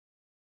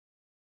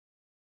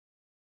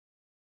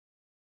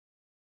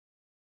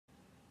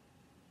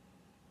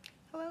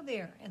Hello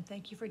there, and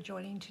thank you for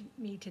joining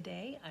me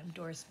today. I'm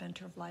Doris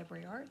Mentor of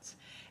Library Arts,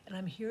 and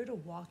I'm here to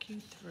walk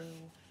you through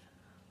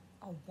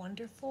a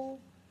wonderful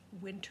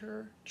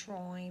winter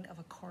drawing of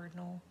a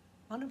cardinal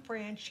on a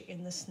branch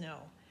in the snow.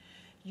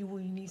 You will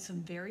need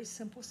some very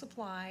simple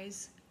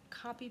supplies: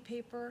 copy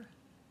paper,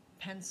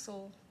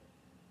 pencil,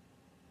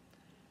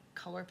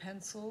 color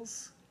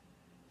pencils,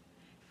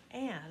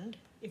 and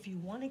if you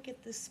want to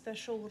get this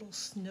special little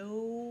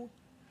snow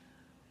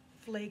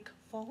flake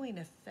falling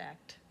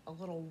effect, a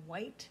little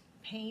white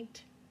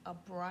paint, a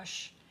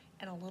brush,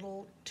 and a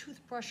little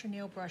toothbrush or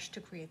nail brush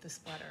to create the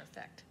splatter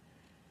effect.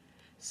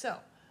 So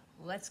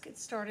let's get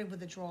started with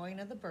the drawing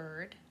of the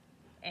bird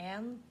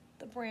and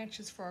the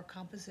branches for our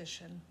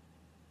composition,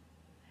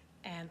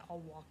 and I'll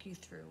walk you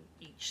through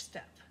each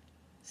step.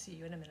 See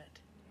you in a minute.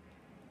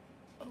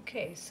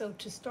 Okay, so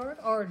to start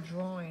our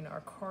drawing,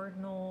 our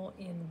cardinal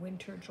in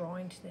winter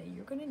drawing today,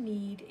 you're going to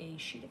need a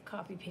sheet of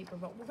copy paper,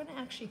 but we're going to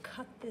actually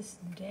cut this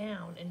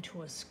down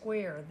into a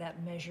square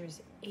that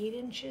measures 8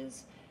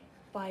 inches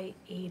by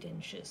 8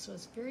 inches. So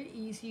it's very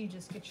easy. You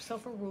just get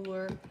yourself a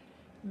ruler,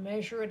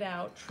 measure it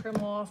out, trim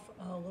off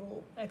a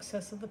little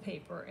excess of the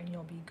paper, and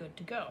you'll be good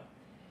to go.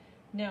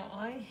 Now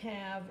I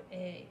have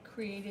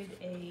created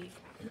a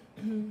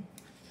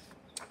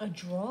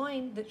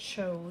drawing that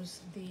shows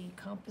the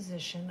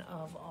composition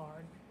of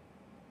our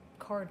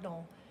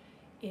cardinal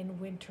in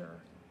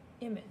winter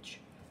image.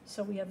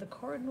 So we have the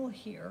cardinal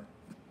here,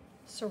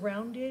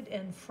 surrounded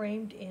and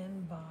framed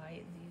in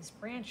by these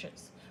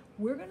branches.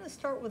 We're going to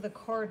start with the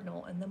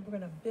cardinal, and then we're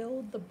going to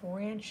build the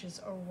branches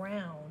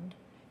around,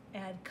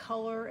 add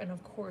color, and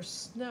of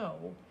course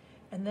snow.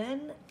 And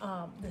then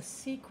the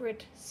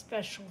secret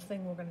special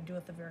thing we're going to do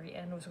at the very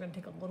end is we're going to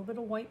take a little bit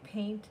of white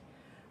paint,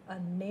 a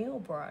nail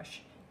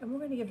brush, and we're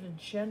going to give it a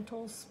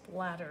gentle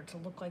splatter to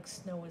look like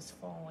snow is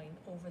falling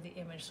over the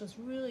image. So it's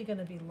really going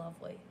to be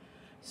lovely.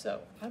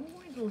 So I'm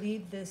going to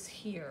leave this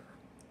here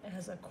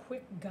as a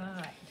quick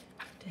guide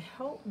to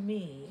help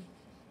me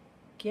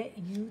get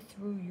you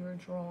through your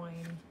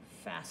drawing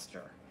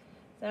faster.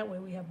 That way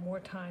we have more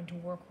time to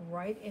work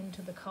right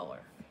into the color.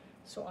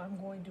 So I'm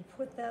going to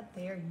put that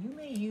there. You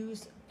may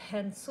use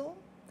pencil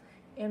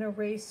and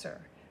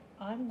eraser.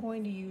 I'm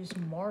going to use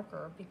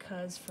marker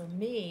because for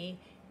me,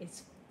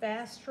 it's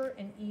faster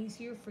and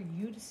easier for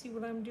you to see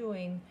what I'm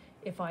doing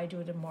if I do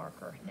it in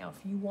marker. Now,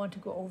 if you want to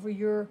go over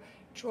your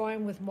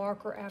drawing with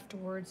marker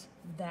afterwards,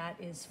 that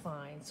is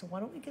fine. So why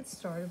don't we get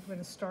started? We're going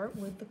to start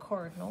with the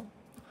cardinal,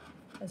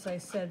 as I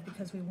said,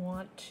 because we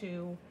want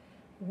to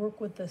work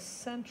with the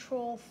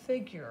central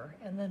figure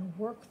and then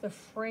work the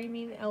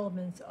framing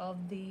elements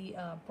of the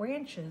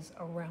branches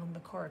around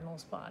the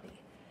cardinal's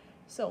body.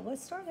 So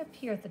let's start up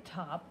here at the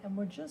top, and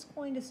we're just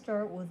going to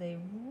start with a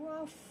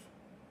rough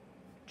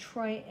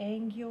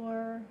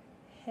triangular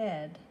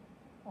head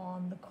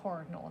on the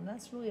cardinal, and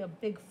that's really a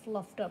big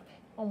fluffed up,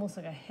 almost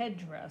like a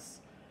headdress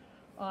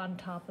on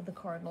top of the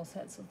cardinal's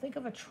head. So think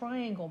of a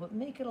triangle, but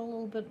make it a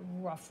little bit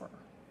rougher.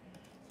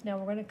 Now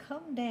we're going to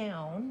come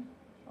down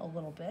a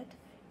little bit,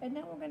 and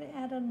now we're going to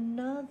add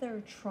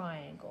another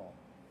triangle.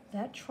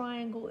 That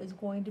triangle is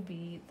going to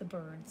be the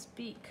bird's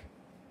beak.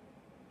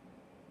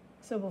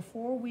 So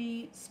before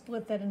we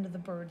split that into the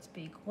bird's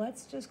beak,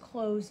 let's just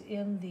close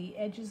in the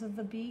edges of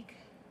the beak.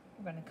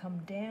 We're going to come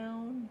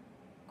down,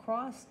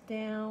 cross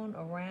down,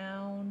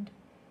 around,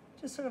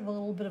 just sort of a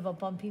little bit of a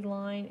bumpy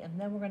line, and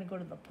then we're going to go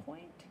to the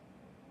point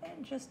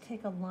and just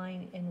take a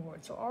line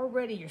inward. So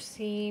already you're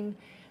seeing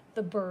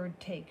the bird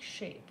take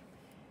shape.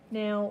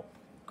 Now,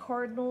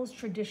 cardinals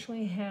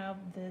traditionally have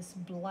this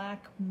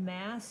black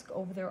mask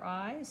over their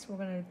eyes. So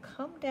we're going to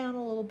come down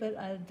a little bit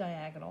at a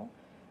diagonal,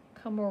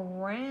 come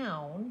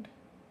around,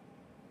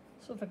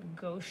 sort of like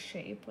a ghost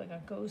shape, like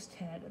a ghost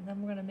head, and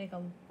then we're going to make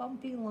a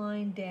bumpy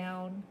line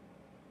down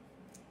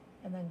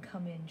and then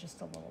come in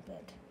just a little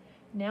bit.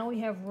 Now we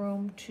have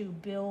room to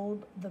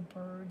build the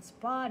bird's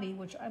body,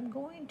 which I'm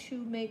going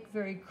to make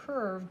very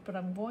curved, but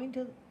I'm going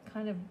to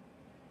kind of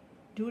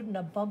do it in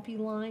a bumpy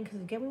line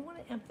because again, we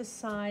want to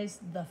emphasize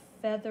the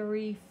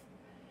feathery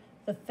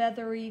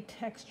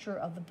texture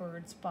of the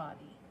bird's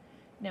body.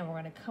 Now we're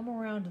going to come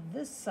around to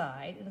this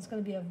side, and it's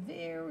going to be a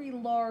very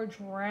large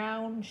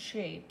round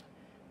shape,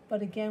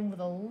 but again with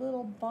a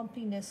little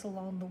bumpiness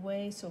along the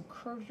way. So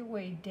curve your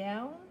way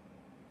down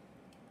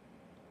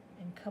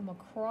and come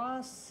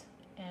across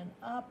and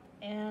up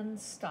and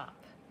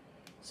stop.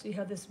 So you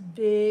have this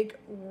big,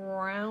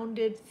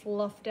 rounded,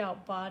 fluffed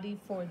out body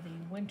for the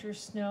winter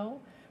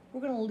snow.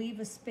 We're going to leave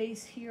a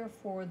space here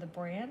for the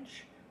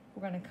branch.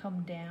 We're going to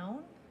come down,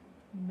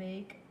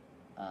 make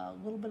a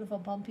little bit of a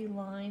bumpy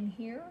line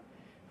here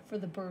for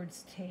the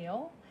bird's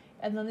tail.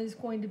 And then there's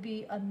going to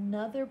be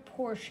another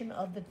portion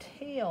of the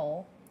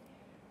tail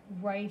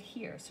right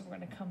here. So we're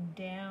going to come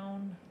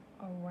down,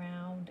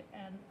 around,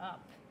 and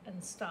up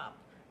and stop.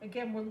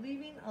 Again, we're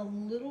leaving a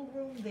little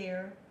room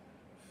there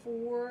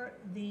for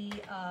the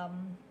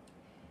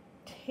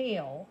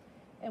tail,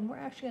 and we're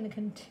actually going to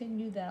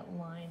continue that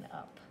line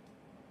up.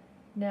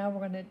 Now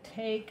we're going to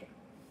take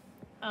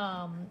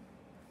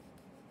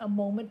a a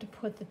moment to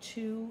put the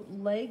two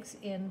legs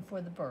in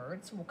for the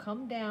birds. We'll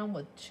come down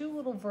with two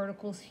little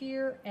verticals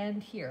here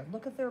and here.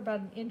 Look at they're about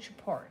an inch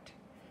apart.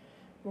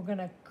 We're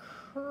gonna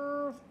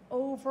curve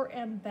over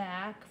and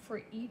back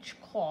for each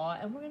claw,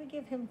 and we're gonna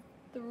give him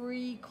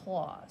 3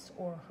 claws,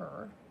 or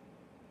her.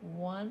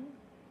 1,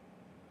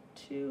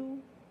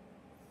 2,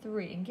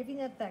 3. And giving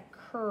it that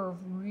curve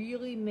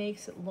really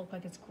makes it look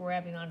like it's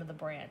grabbing onto the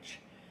branch.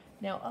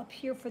 Now up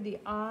here for the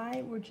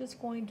eye, we're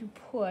just going to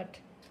put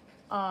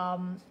a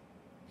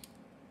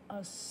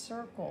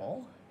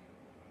circle,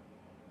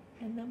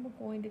 and then we're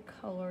going to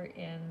color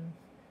in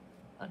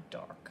a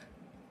dark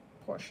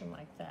portion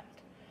like that.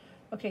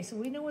 Okay, so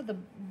we know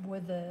where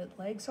the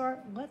legs are.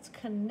 Let's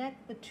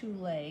connect the 2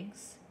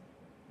 legs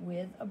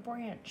with a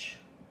branch,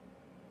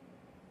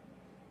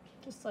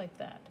 just like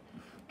that.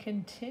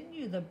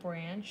 Continue the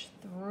branch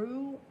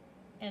through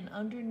and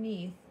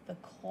underneath the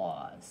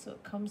claws, so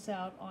it comes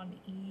out on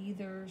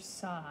either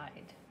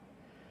side,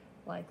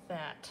 like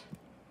that.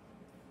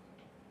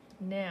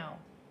 Now,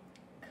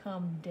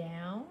 come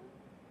down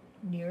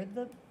near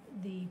the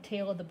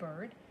tail of the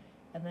bird,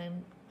 and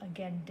then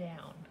again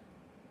down.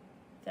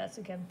 That's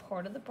again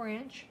part of the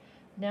branch.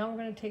 Now we're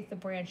going to take the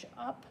branch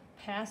up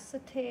past the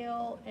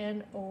tail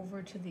and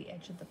over to the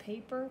edge of the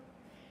paper,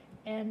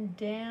 and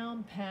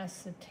down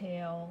past the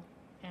tail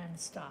and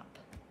stop.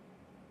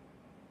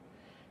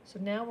 So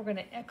now we're going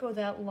to echo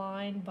that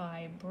line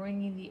by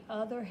bringing the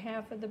other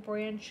half of the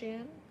branch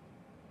in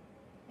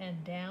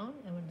and down,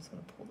 and we're just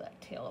going to pull that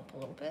tail up a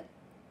little bit.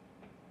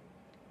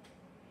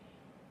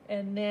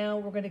 And now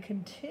we're going to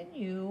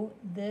continue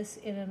this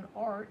in an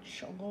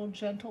arch, a little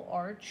gentle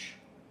arch,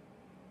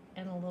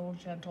 and a little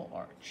gentle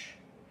arch.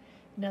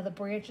 Now the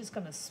branch is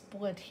going to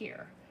split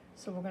here.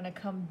 So we're going to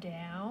come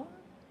down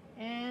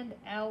and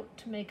out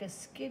to make a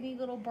skinny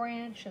little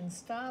branch and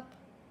stop.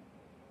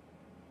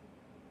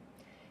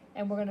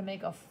 And we're going to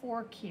make a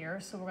fork here.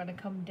 So we're going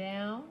to come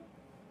down,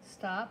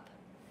 stop,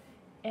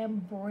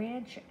 and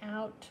branch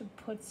out to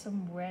put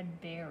some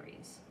red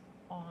berries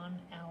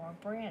on our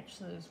branch.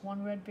 So there's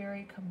one red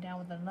berry, come down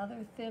with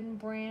another thin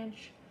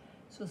branch.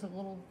 So it's a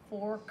little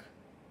fork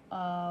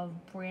of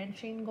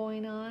branching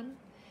going on.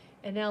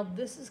 And now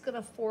this is going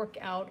to fork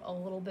out a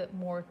little bit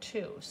more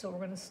too. So we're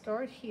going to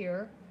start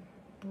here,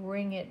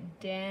 bring it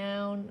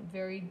down,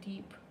 very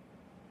deep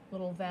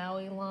little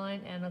valley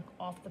line and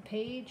off the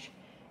page.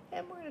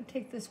 And we're going to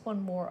take this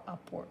one more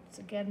upwards,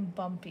 again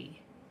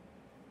bumpy.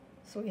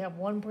 So we have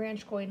one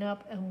branch going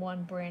up and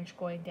one branch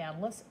going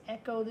down. Let's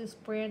echo this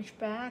branch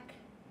back,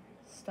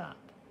 stop.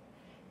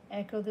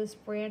 Echo this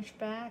branch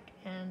back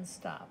and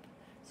stop.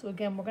 So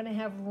again, we're going to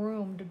have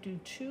room to do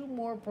 2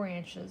 more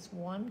branches,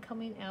 one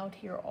coming out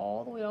here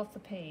all the way off the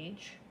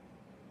page,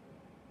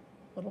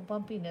 little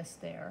bumpiness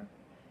there,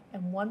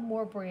 and one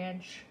more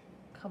branch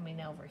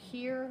coming over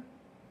here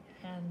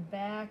and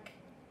back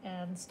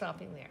and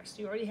stopping there.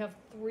 So you already have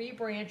 3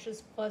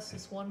 branches plus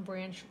this one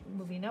branch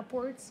moving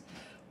upwards.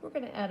 We're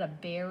going to add a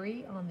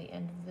berry on the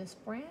end of this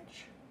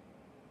branch.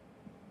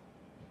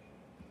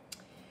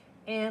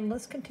 And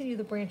let's continue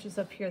the branches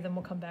up here, then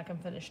we'll come back and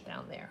finish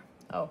down there.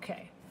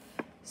 Okay,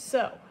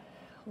 so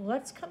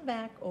let's come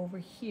back over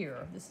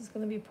here. This is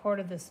going to be part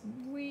of this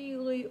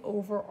really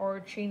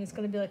overarching, it's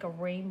going to be like a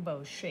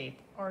rainbow shape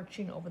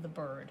arching over the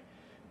bird.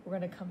 We're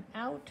going to come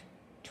out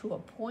to a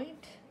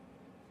point.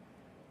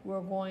 We're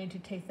going to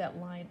take that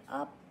line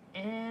up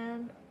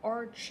and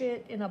arch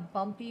it in a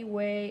bumpy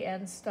way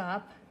and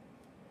stop.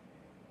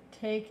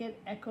 Take it,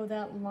 echo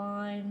that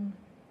line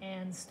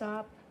and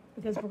stop,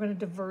 because we're going to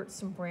divert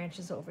some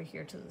branches over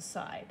here to the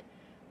side.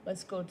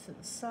 Let's go to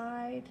the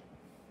side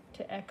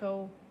to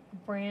echo a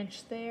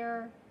branch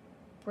there,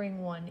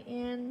 bring one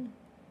in,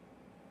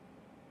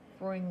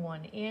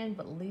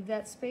 but leave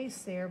that space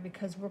there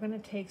because we're going to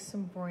take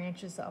some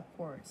branches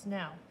upwards.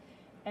 Now,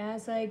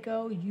 as I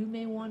go, you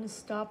may want to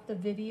stop the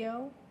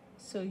video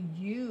so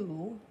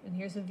you, and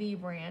here's a V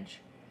branch,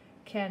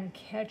 can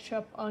catch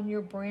up on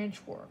your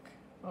branch work,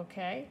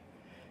 okay?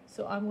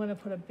 So I'm going to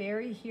put a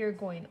berry here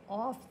going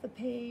off the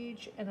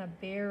page and a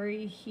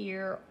berry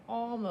here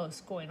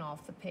almost going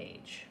off the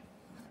page.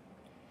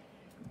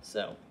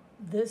 So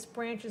this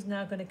branch is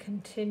now going to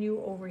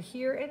continue over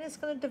here and it's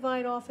going to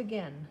divide off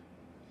again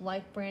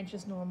like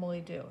branches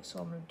normally do. So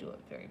I'm going to do it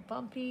very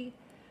bumpy.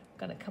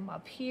 I'm going to come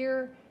up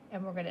here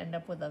and we're going to end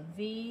up with a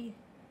V.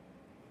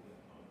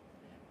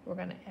 We're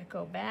going to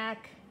echo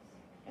back,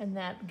 and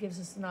that gives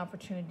us an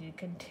opportunity to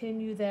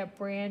continue that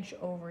branch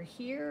over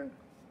here.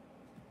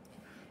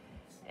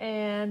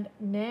 And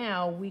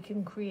now we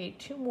can create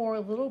 2 more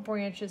little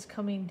branches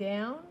coming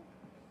down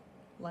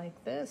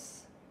like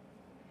this.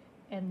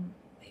 And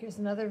here's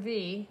another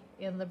V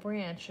in the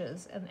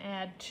branches, and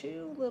add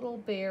 2 little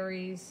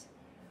berries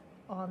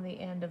on the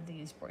end of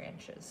these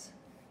branches.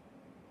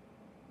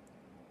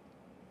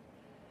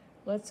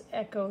 Let's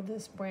echo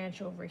this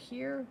branch over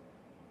here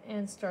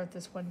and start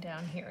this one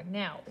down here.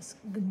 Now, it's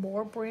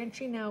more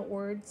branching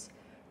outwards.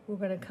 We're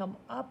going to come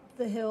up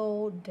the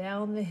hill,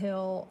 down the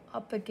hill,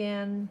 up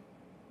again,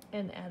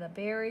 and add a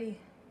berry.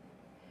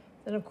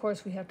 Then, of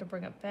course, we have to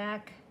bring it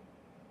back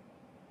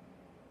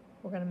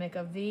We're going to make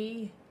a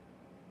V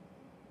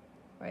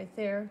right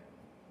there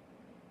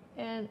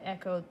and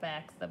echo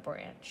back the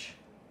branch.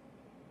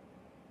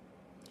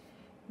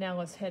 Now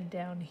let's head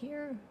down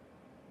here,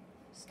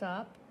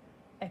 stop,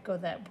 echo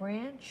that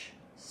branch,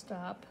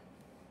 stop.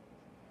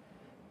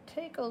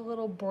 Take a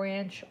little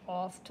branch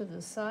off to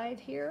the side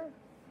here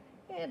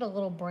and a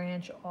little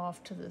branch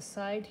off to the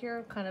side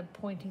here, kind of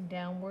pointing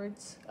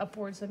downwards,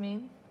 upwards I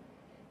mean.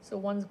 So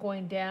one's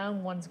going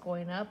down, one's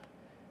going up.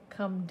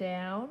 Come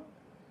down,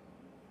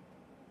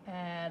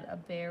 add a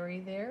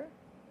berry there.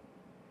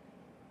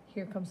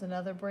 Here comes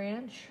another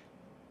branch,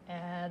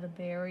 add a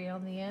berry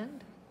on the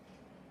end.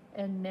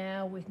 And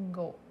now we can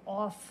go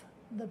off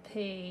the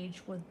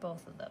page with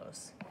both of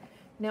those.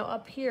 Now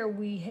up here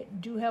we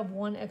do have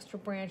one extra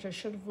branch. I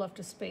should have left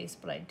a space,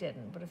 but I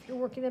didn't. But if you're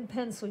working in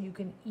pencil, you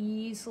can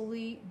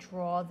easily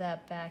draw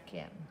that back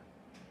in.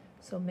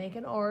 So make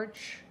an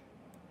arch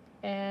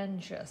and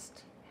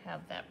just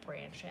have that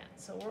branch in.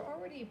 So we're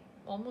already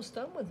almost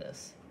done with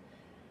this.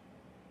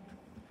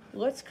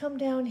 Let's come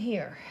down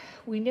here.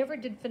 We never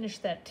did finish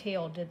that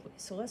tail, did we?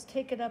 So let's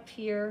take it up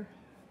here,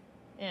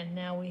 and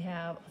now we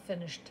have a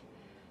finished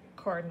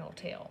cardinal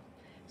tail.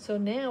 So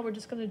now we're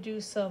just going to do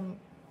some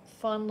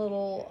fun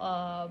little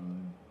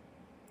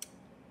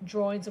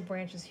drawings of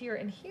branches here,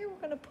 and here we're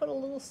going to put a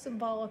little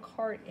symbolic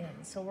heart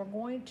in. So we're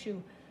going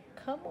to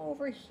come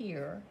over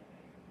here,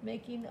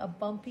 making a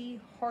bumpy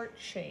heart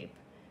shape.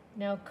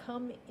 Now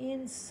come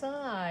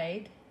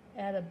inside,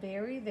 add a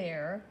berry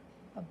there,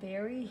 a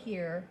berry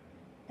here,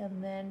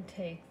 and then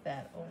take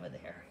that over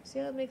there. See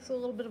how it makes a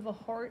little bit of a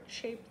heart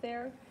shape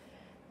there?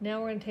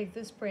 Now we're going to take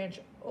this branch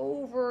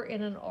over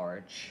in an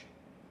arch,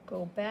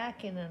 go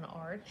back in an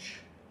arch,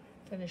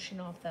 finishing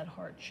off that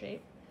heart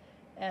shape,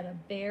 add a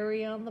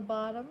berry on the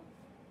bottom,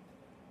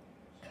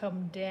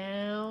 come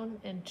down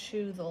and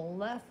to the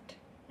left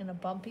in a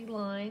bumpy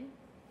line,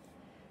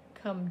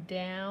 come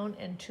down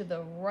and to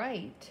the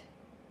right,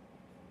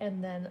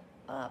 and then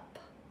up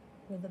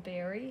with a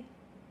berry,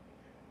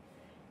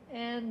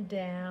 and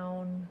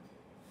down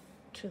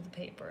to the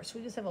paper. So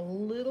we just have a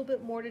little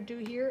bit more to do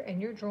here,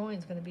 and your drawing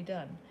is going to be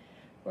done.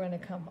 We're going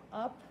to come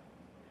up,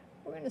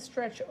 we're going to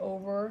stretch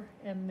over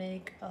and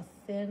make a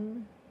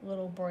thin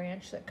little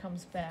branch that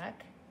comes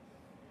back.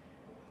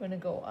 We're going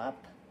to go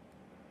up,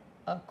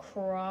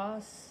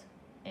 across,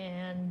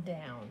 and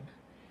down.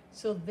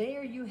 So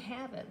there you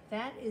have it.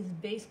 That is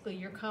basically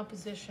your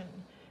composition.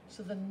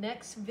 So the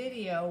next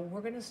video,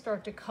 we're going to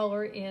start to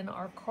color in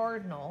our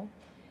cardinal.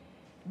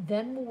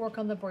 Then we'll work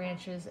on the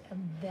branches,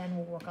 and then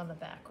we'll work on the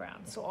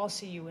background. So I'll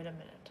see you in a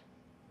minute.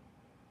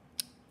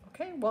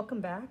 Okay,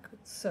 welcome back.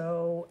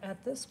 So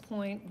at this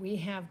point, we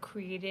have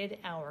created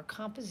our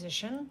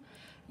composition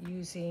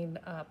using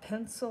a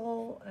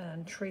pencil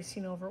and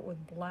tracing over it with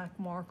black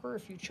marker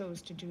if you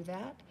chose to do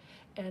that.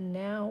 And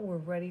now we're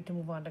ready to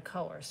move on to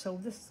color. So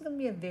this is going to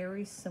be a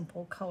very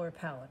simple color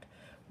palette.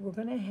 We're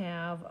going to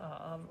have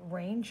a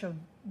range of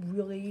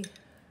really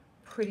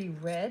pretty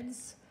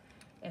reds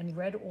and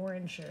red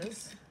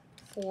oranges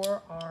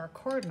for our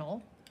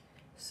cardinal.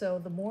 So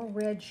the more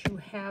reds you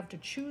have to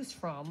choose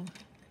from,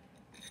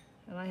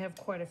 and I have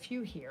quite a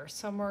few here.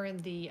 Some are in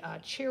the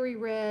cherry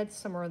red,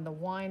 some are in the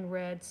wine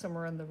red, some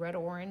are in the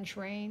red-orange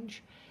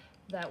range.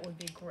 That would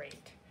be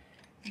great.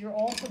 You're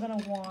also going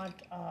to want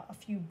a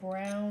few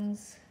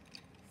browns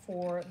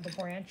for the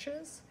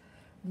branches,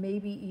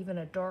 maybe even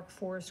a dark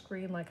forest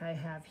green like I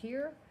have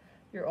here.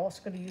 You're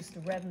also going to use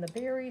the red and the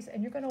berries,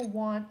 and you're going to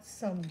want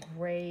some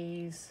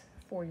grays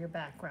for your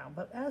background.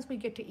 But as we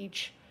get to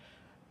each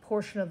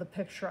portion of the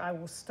picture, I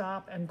will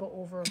stop and go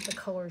over the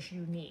colors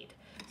you need.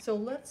 So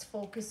let's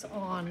focus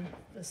on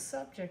the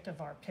subject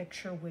of our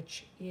picture,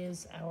 which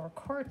is our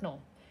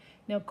cardinal.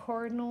 Now,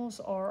 cardinals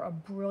are a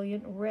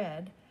brilliant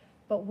red,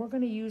 but we're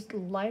going to use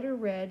lighter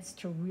reds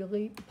to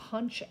really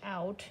punch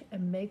out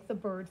and make the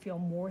bird feel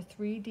more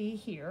 3D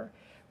here.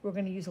 We're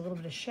going to use a little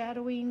bit of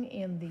shadowing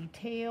in the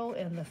tail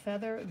and the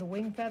feather, the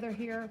wing feather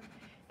here,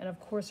 and of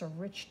course a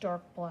rich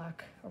dark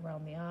black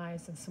around the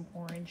eyes and some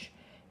orange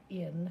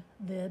in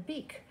the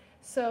beak.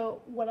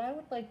 So what I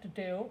would like to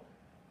do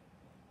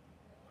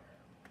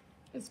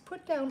is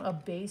put down a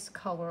base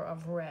color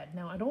of red.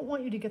 Now, I don't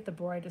want you to get the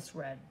brightest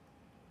red.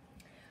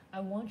 I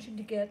want you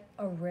to get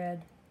a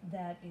red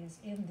that is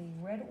in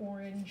the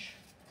red-orange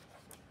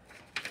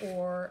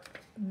or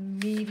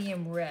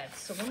medium red.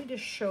 So let me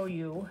just show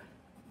you.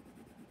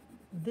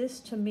 This,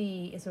 to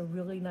me, is a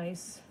really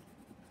nice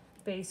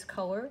base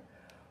color,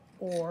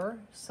 or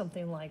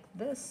something like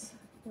this,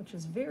 which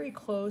is very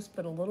close,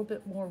 but a little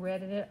bit more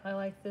red in it. I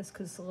like this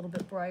because it's a little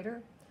bit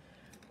brighter.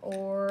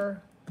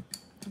 Or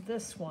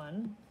this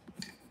one.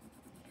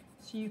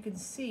 So you can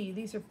see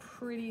these are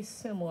pretty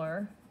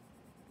similar.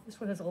 This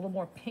one has a little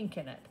more pink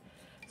in it.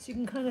 So you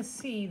can kind of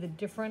see the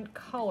different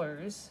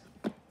colors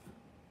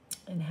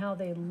and how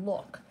they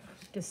look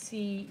to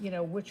see, you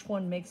know, which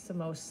one makes the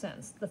most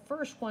sense. The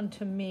first one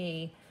to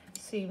me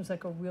seems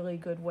like a really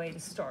good way to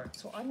start.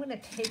 So I'm going to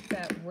take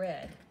that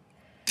red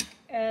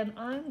and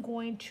I'm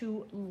going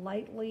to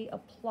lightly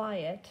apply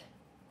it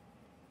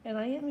And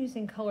I am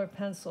using colored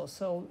pencil,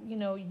 so you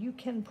know, you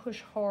can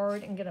push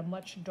hard and get a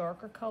much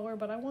darker color,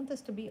 but I want this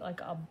to be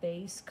like a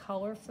base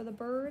color for the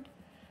bird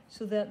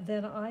so that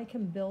then I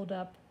can build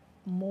up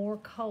more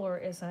color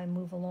as I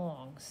move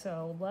along.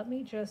 So let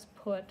me just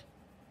put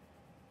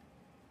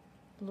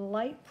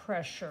light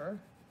pressure,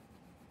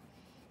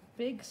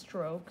 big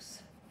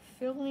strokes,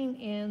 filling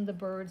in the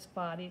bird's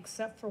body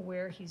except for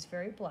where he's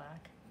very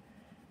black,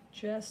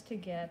 just to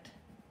get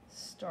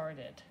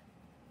started.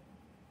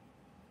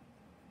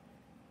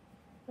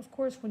 Of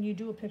course, when you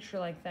do a picture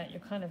like that, you're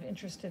kind of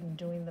interested in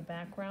doing the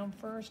background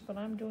first, but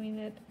I'm doing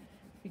it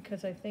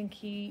because I think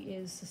he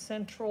is the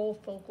central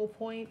focal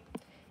point,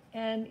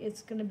 and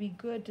it's going to be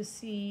good to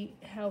see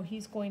how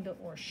he's going to,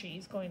 or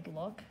she's going to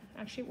look.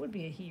 Actually, it would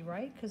be a he,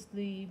 right? Because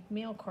the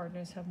male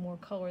cardinals have more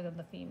color than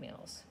the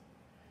females.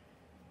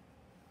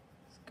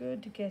 It's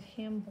good to get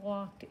him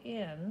blocked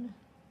in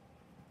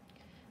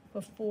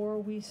before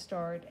we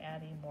start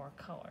adding more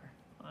color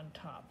on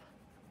top.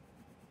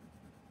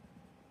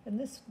 And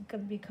this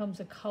becomes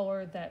a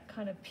color that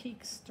kind of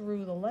peeks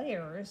through the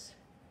layers,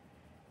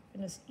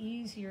 and it's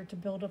easier to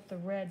build up the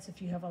reds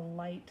if you have a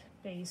light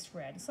base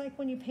red. It's like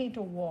when you paint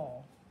a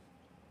wall.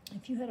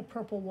 If you had a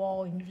purple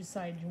wall and you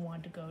decided you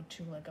wanted to go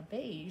to like a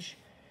beige,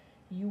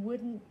 you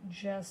wouldn't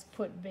just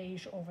put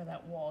beige over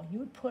that wall. You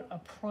would put a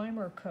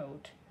primer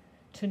coat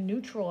to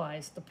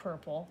neutralize the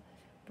purple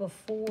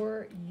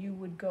before you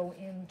would go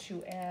in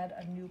to add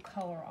a new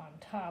color on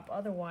top.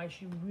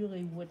 Otherwise, you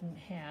really wouldn't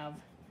have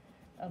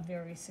a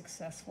very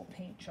successful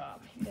paint job.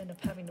 You end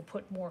up having to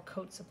put more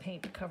coats of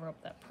paint to cover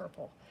up that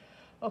purple.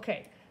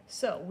 Okay,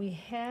 so we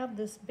have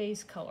this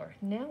base color.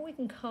 Now we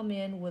can come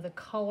in with a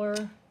color,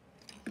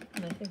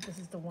 and I think this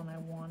is the one I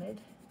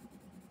wanted,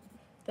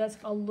 that's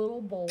a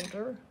little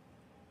bolder,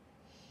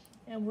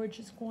 and we're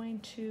just going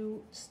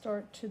to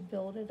start to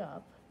build it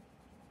up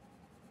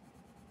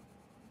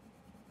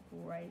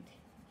right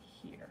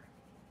here.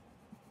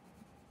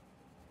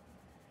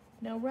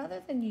 Now,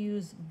 rather than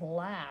use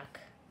black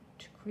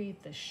to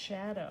create the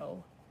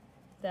shadow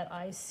that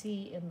I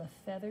see in the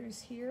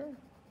feathers here,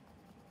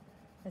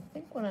 I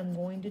think what I'm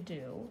going to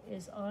do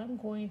is I'm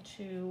going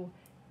to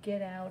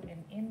get out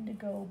an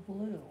indigo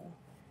blue,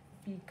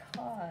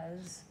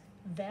 because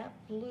that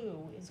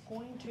blue is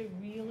going to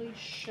really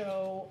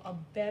show a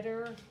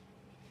better,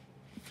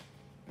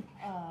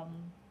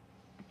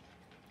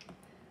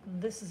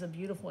 this is a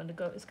beautiful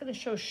indigo, it's going to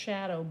show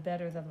shadow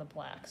better than the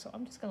black. So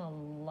I'm just going to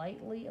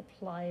lightly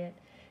apply it.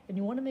 And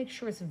you want to make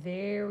sure it's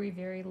very,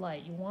 very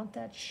light. You want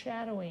that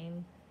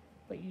shadowing,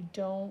 but you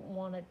don't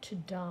want it to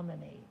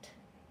dominate.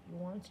 You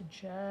want it to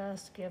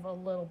just give a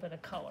little bit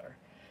of color.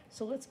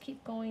 So let's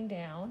keep going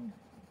down,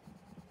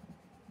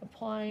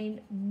 applying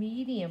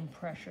medium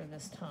pressure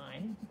this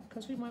time,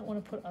 because we might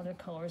want to put other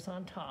colors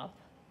on top.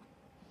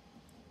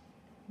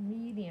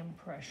 Medium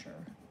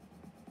pressure.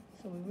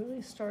 So we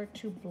really start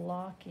to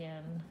block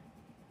in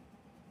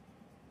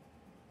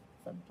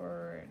the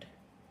bird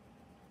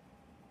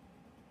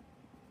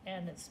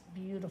and its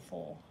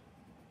beautiful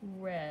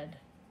red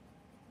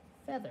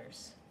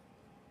feathers.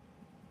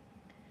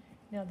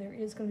 Now there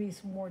is going to be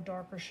some more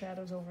darker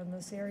shadows over in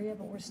this area,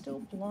 but we're still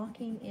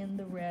blocking in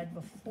the red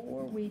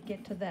before we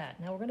get to that.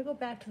 Now we're going to go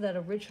back to that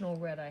original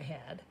red I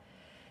had,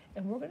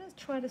 and we're going to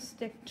try to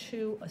stick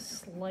to a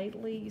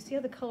slightly, you see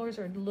how the colors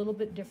are a little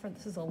bit different?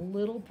 This is a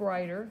little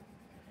brighter,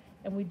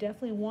 and we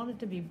definitely want it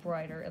to be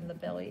brighter in the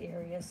belly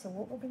area. So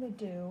what we're going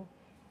to do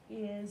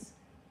is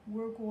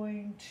we're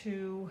going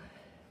to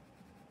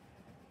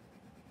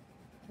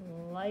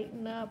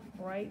lighten up,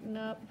 brighten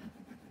up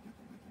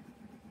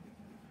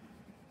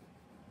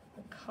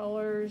the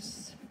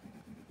colors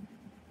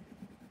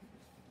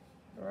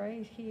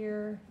right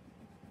here.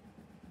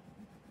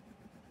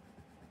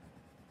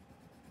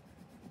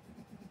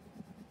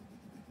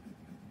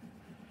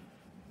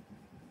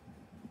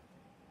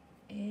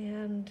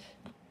 And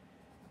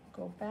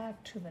go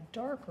back to the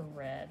darker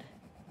red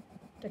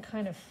to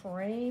kind of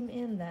frame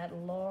in that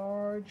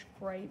large,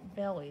 bright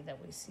belly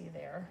that we see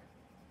there.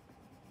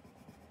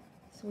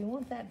 So we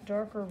want that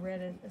darker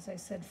red, as I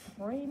said,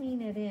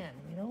 framing it in.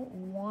 We don't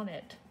want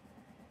it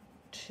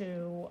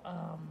to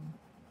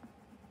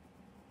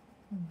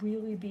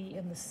really be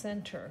in the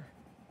center.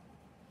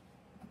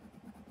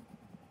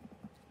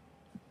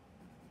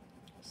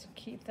 So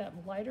keep that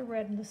lighter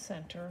red in the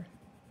center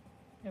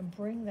and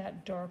bring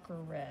that darker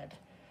red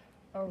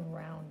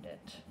around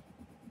it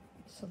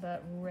so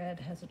that red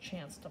has a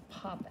chance to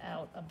pop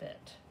out a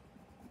bit,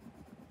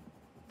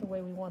 the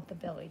way we want the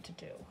belly to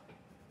do.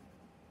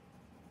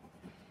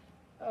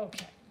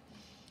 Okay,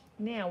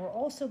 now we're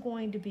also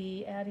going to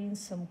be adding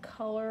some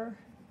color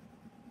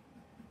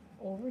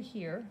over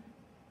here.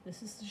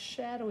 This is the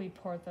shadowy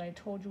part that I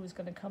told you was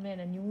going to come in,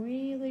 and you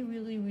really,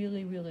 really,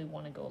 really, really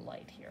want to go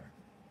light here.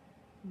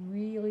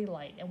 Really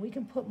light. And we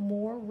can put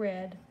more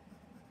red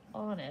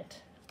on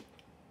it,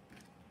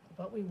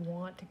 but we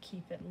want to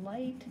keep it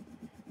light,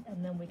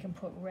 and then we can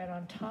put red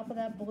on top of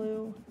that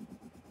blue.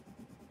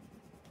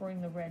 Bring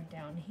the red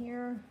down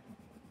here.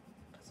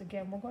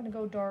 Again, we're going to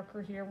go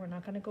darker here. We're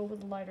not going to go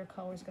with the lighter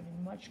color. It's going to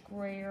be much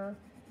grayer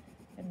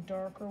and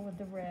darker with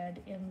the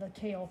red in the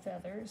tail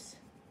feathers.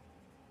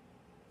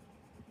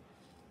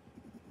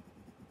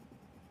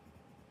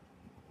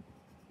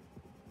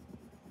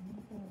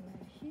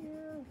 Right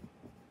here.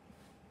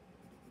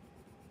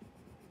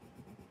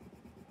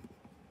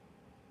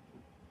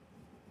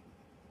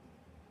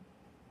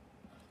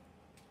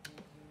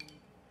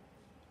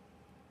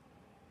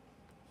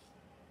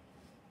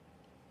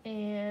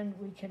 And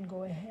we can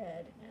go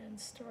ahead and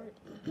start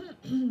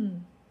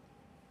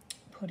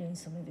putting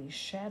some of these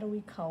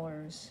shadowy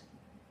colors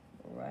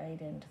right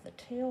into the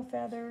tail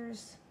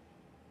feathers,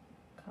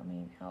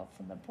 coming out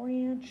from the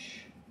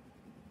branch,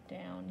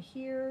 down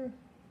here,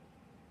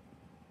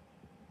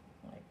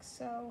 like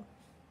so,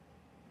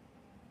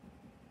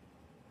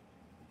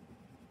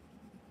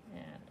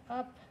 and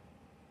up.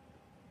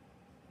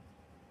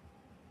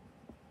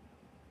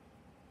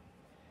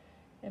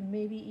 And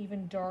maybe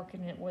even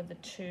darken it where the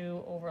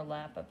two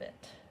overlap a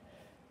bit.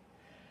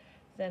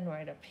 Then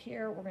right up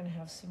here, we're gonna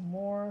have some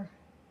more.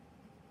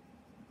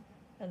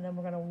 And then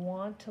we're gonna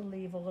want to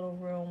leave a little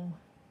room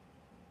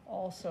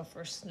also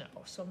for snow.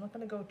 So I'm not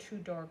gonna go too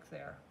dark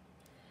there.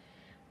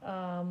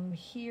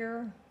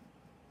 Here,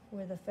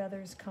 where the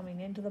feathers coming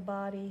into the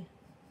body,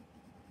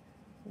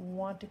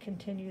 want to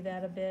continue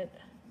that a bit.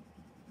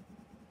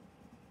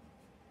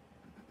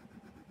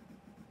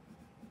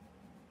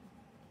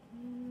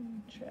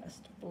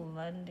 Just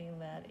blending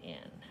that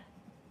in.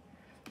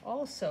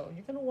 Also,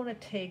 you're going to want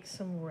to take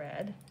some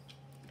red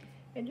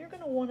and you're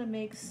going to want to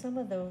make some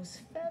of those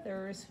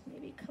feathers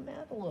maybe come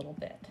out a little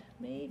bit.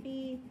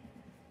 Maybe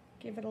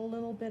give it a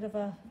little bit of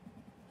a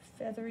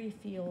feathery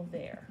feel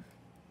there.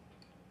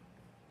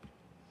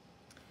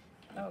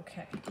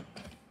 Okay.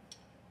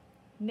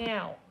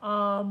 Now,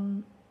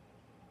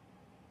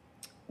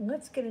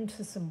 let's get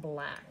into some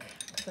black.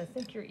 I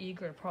think you're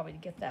eager to probably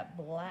get that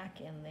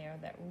black in there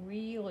that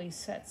really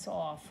sets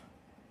off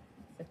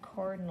the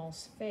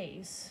cardinal's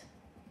face,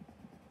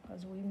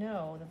 because we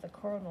know that the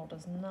cardinal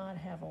does not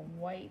have a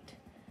white,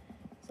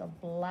 it's a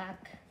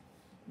black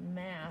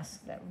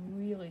mask that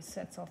really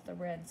sets off the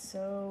red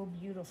so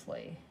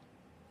beautifully.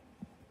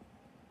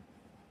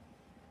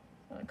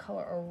 I'm going to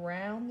color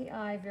around the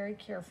eye very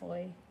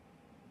carefully.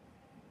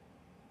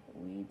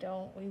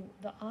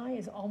 The eye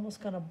is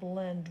almost going to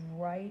blend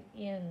right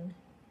in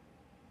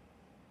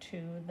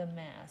to the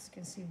mask.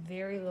 You can see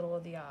very little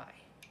of the eye,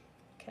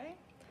 okay?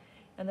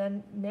 And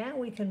then now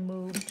we can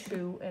move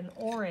to an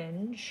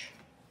orange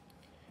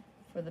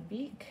for the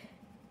beak,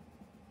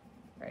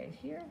 right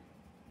here.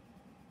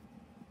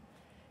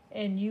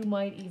 And you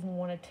might even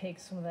want to take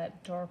some of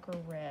that darker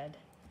red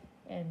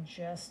and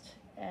just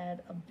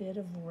add a bit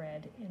of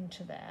red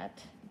into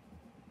that,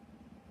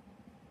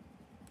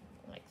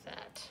 like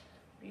that.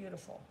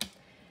 Beautiful.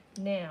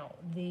 Now,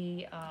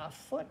 the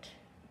foot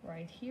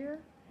right here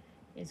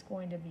is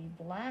going to be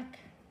black.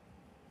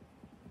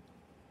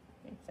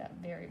 Make that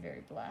very,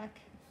 very black.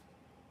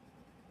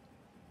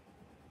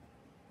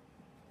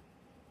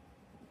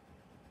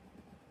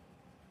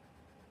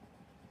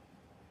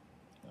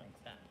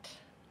 Like that.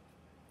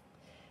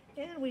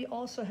 And we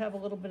also have a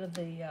little bit of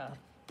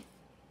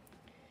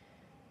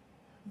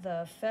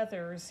the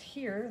feathers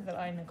here that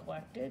I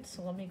neglected.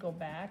 So let me go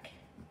back,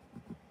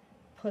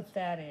 put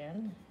that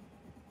in,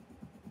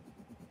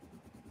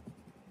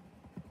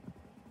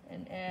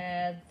 and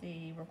add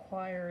the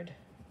required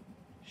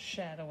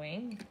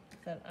shadowing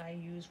that I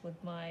use with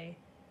my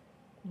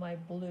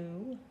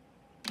blue.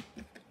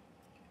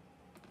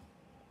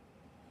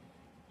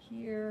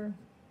 Here,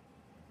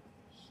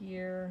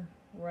 here,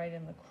 right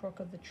in the crook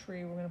of the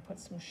tree, we're going to put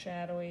some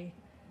shadowy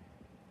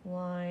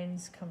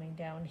lines coming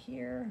down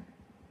here,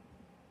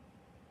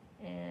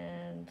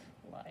 and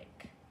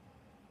like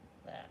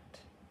that.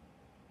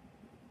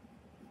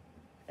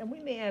 And we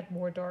may add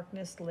more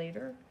darkness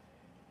later,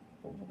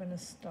 but we're going to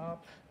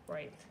stop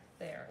right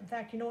there. In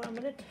fact, you know what? I'm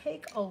going to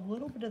take a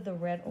little bit of the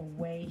red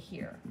away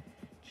here.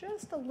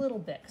 Just a little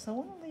bit, because I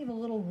want to leave a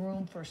little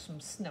room for some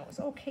snow. It's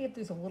okay if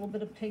there's a little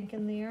bit of pink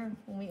in there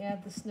when we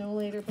add the snow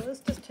later, but let's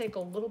just take a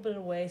little bit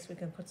away so we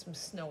can put some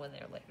snow in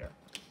there later.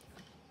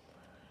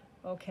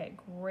 Okay,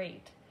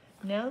 great.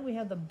 Now that we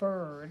have the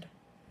bird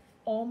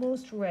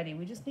almost ready,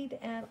 we just need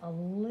to add a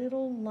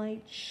little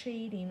light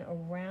shading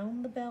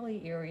around the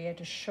belly area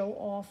to show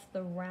off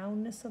the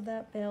roundness of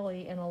that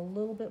belly, and a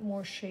little bit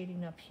more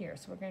shading up here.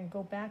 So we're going to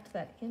go back to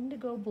that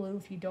indigo blue.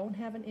 If you don't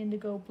have an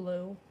indigo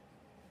blue,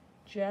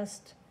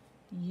 just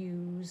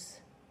use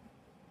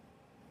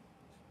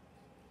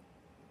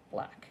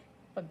black,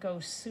 but go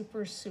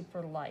super,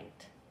 super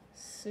light.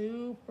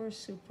 Super,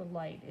 super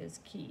light is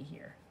key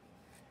here.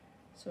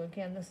 So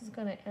again, this is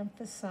going to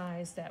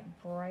emphasize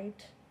that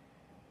bright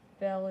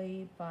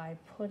belly by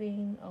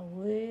putting a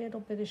little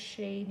bit of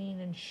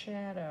shading and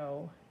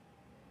shadow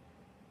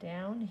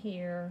down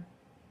here,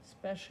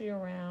 especially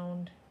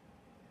around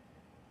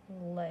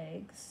the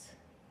legs,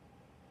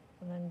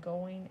 and then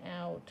going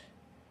out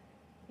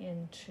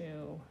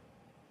into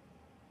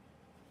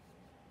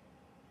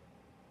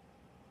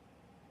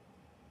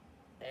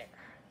there.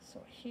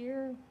 So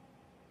here,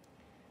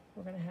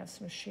 we're going to have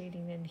some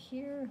shading in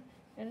here,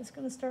 And it's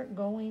going to start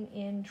going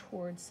in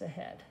towards the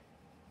head.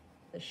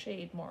 The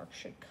shade mark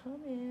should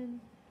come in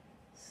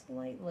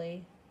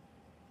slightly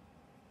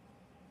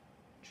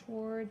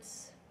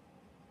towards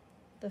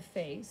the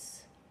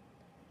face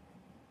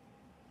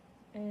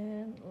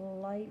and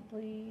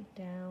lightly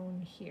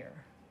down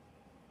here,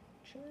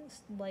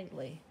 just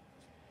lightly.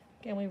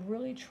 Again, we're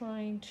really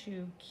trying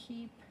to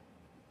keep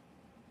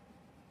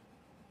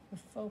the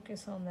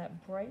focus on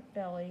that bright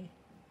belly,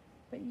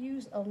 but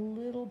use a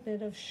little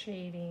bit of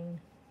shading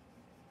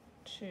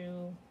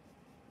to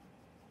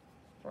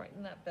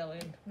brighten that belly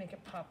and make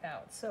it pop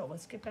out. So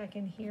let's get back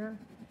in here,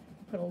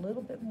 put a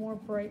little bit more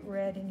bright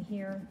red in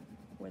here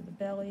where the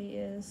belly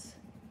is.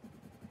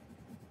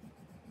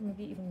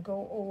 Maybe even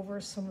go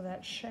over some of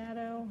that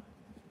shadow,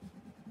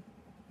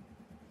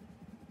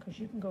 because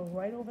you can go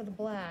right over the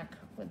black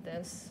with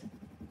this.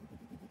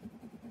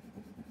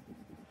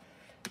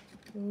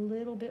 A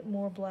little bit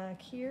more black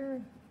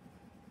here,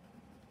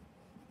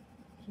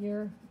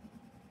 here,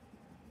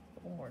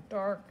 a little more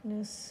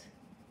darkness.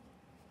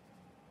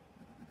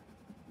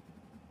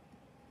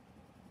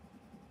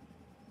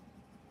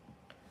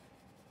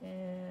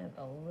 And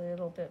a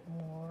little bit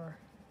more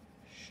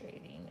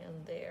shading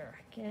in there.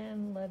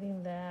 Again,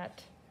 letting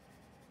that,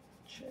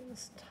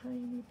 just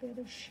tiny bit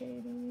of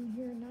shading in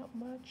here, not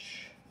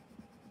much.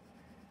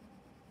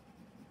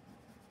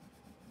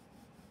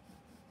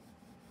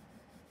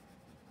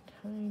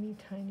 Tiny,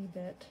 tiny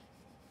bit.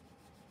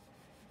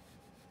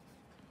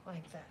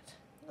 Like that.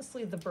 Let's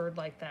leave the bird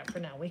like that for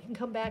now. We can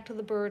come back to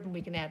the bird and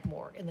we can add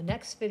more. In the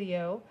next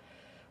video,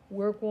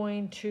 we're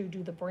going to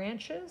do the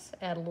branches,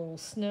 add a little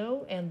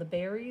snow and the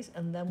berries,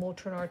 and then we'll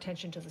turn our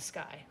attention to the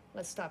sky.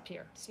 Let's stop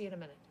here. See you in a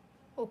minute.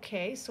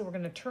 Okay, so we're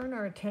going to turn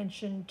our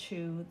attention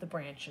to the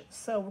branches.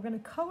 So we're going to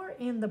color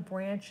in the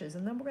branches,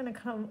 and then we're going to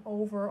come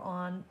over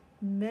on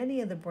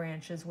many of the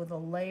branches with a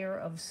layer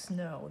of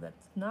snow.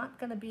 That's not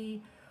going to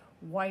be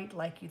white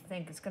like you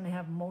think. It's going to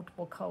have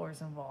multiple colors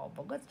involved.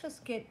 But let's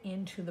just get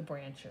into the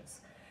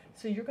branches.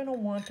 So you're going to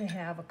want to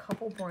have a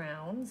couple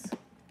browns,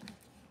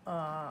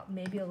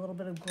 maybe a little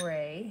bit of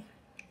gray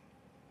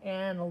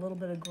and a little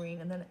bit of green,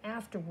 and then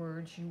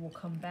afterwards you will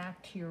come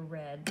back to your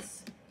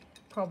reds,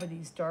 probably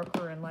these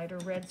darker and lighter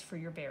reds for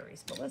your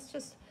berries. But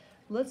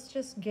let's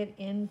just get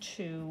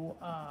into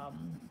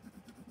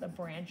the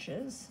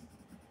branches.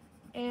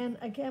 And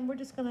again, we're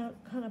just gonna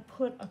kind of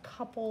put a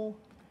couple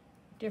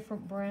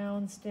different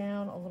browns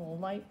down, a little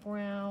light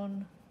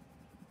brown,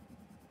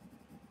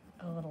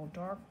 a little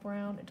dark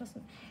brown. It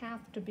doesn't have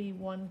to be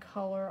one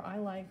color. I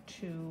like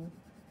to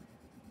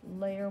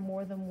layer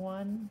more than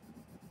one.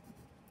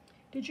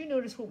 Did you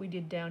notice what we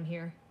did down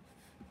here?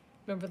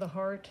 Remember the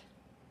heart?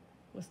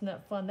 Wasn't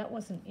that fun? That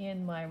wasn't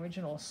in my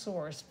original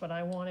source, but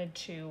I wanted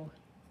to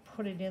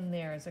put it in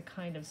there as a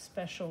kind of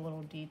special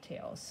little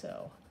detail,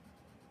 so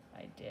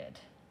I did.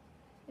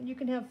 And you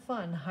can have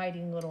fun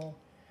hiding little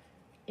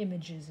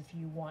images if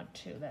you want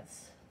to.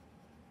 That's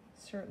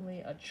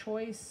certainly a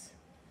choice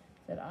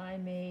that I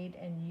made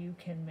and you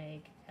can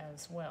make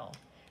as well.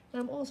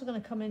 And I'm also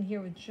going to come in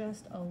here with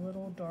just a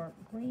little dark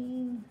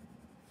green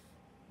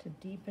to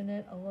deepen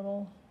it a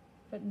little,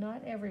 but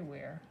not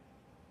everywhere.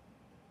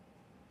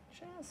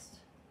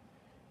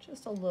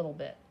 Just a little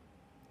bit.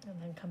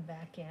 And then come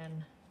back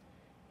in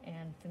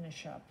and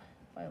finish up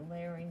by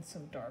layering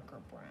some darker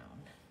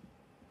brown,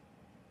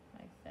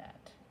 like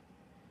that.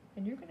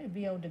 And you're going to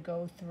be able to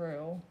go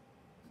through,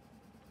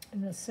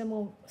 in a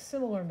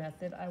similar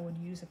method, I would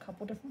use a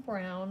couple different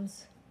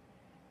browns,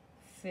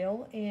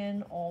 fill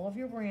in all of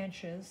your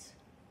branches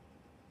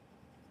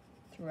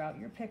throughout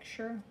your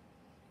picture.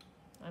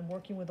 I'm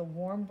working with a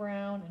warm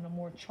brown and a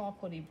more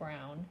chocolatey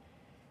brown.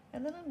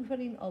 And then I'm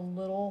putting a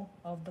little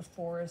of the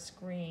forest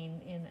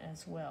green in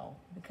as well,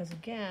 because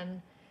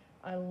again,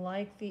 I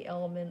like the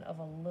element of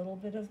a little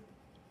bit of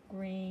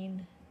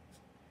green.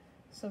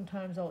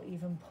 Sometimes I'll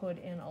even put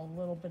in a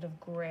little bit of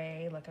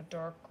gray, like a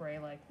dark gray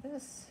like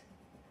this,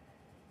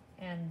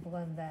 and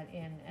blend that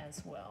in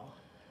as well.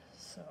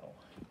 So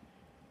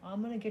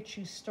I'm going to get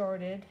you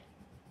started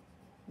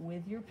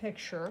with your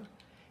picture.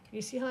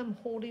 You see how I'm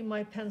holding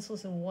my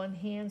pencils in one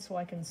hand so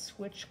I can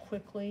switch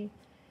quickly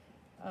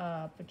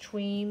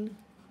between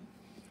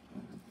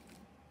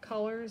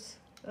colors?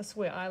 That's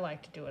the way I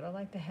like to do it. I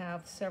like to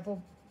have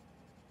several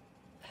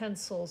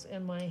pencils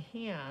in my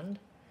hand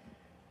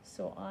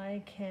so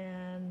I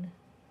can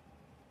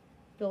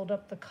build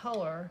up the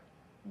color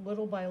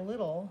little by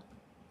little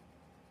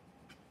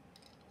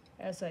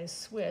as I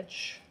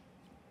switch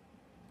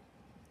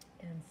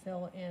and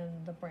fill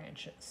in the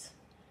branches.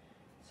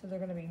 So they're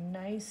going to be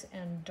nice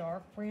and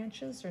dark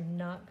branches. They're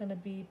not going to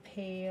be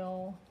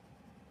pale.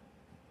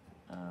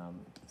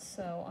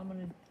 So I'm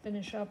going to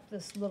finish up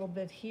this little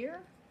bit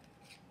here.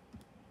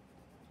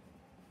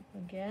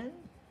 Again,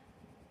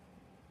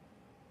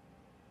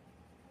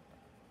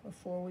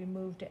 before we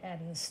move to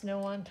adding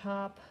snow on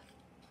top.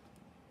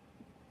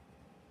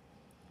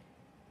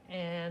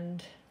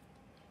 And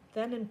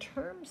then in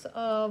terms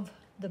of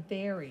the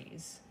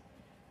berries,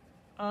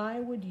 I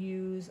would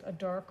use a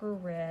darker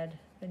red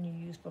than you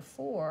used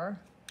before,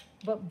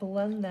 but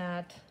blend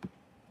that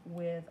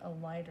with a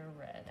lighter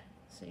red.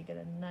 So you get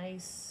a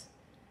nice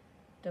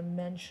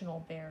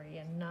dimensional berry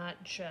and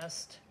not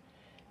just,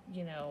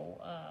 you know,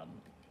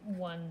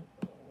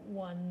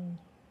 one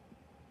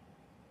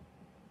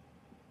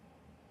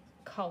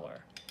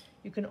color.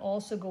 You can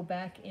also go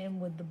back in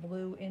with the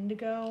blue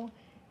indigo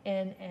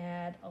and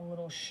add a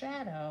little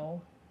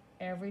shadow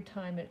every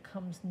time it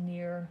comes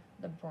near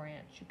the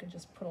branch. You can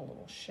just put a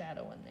little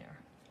shadow in there.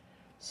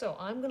 So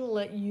I'm going to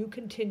let you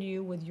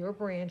continue with your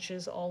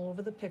branches all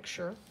over the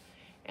picture,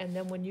 and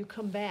then when you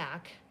come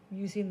back,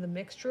 using the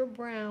mixture of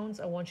browns,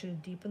 I want you to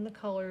deepen the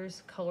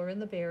colors, color in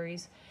the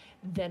berries,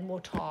 then we'll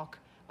talk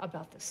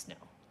about the snow.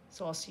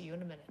 So I'll see you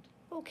in a minute.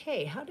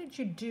 Okay, how did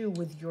you do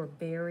with your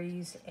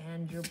berries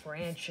and your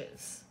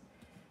branches?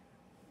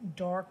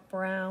 Dark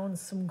brown,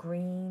 some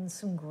greens,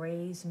 some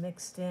grays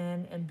mixed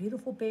in, and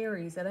beautiful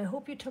berries. And I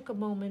hope you took a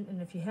moment, and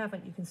if you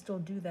haven't, you can still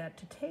do that,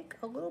 to take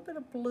a little bit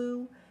of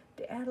blue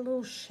to add a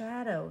little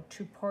shadow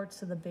to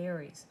parts of the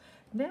berries.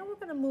 Now we're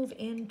going to move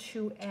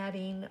into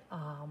adding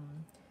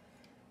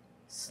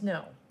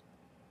snow.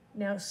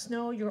 Now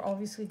snow, you're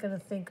obviously going to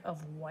think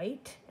of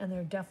white, and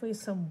there are definitely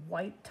some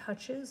white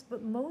touches,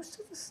 but most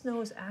of the snow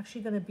is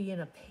actually going to be in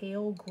a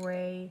pale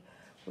gray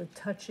with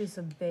touches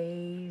of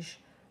beige,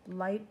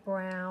 light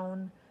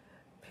brown,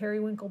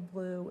 periwinkle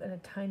blue, and a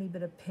tiny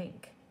bit of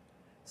pink.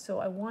 So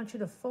I want you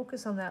to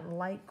focus on that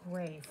light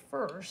gray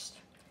first.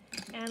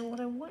 And what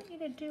I want you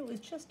to do is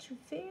just to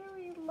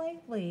very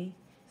lightly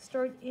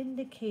start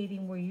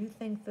indicating where you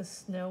think the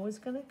snow is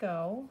going to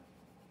go.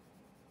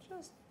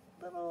 Just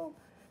little,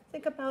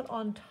 think about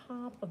on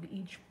top of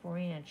each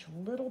branch,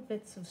 little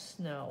bits of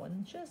snow,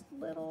 and just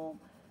little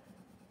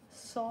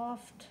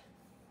soft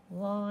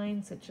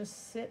lines that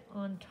just sit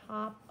on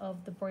top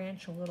of the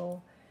branch a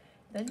little.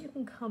 Then you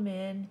can come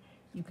in,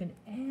 you can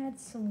add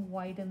some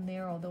white in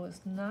there, although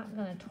it's not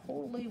going to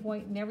totally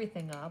whiten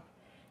everything up.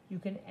 You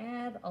can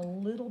add a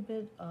little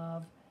bit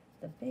of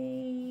the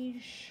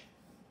beige,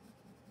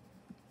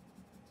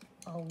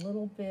 a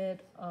little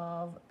bit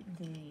of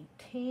the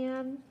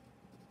tan.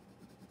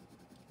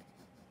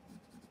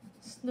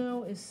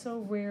 Snow is so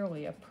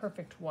rarely a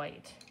perfect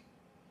white.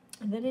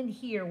 And then in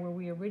here where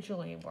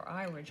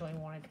I originally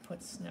wanted to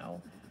put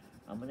snow,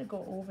 I'm going to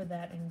go over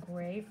that in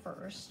gray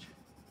first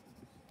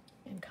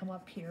and come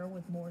up here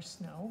with more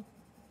snow.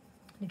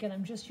 And again,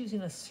 I'm just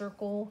using a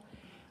circle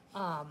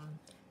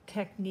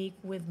technique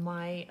with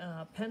my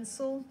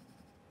pencil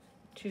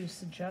to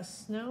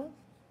suggest snow.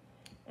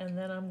 And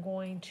then I'm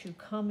going to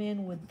come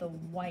in with the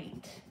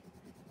white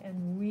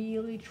and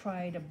really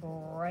try to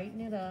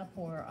brighten it up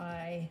where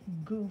I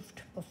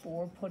goofed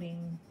before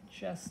putting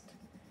just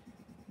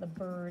the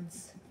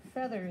bird's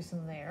feathers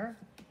in there.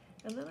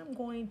 And then I'm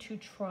going to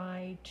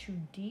try to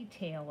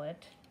detail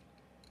it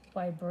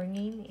by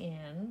bringing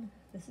in,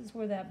 this is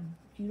where that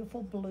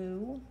beautiful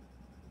blue,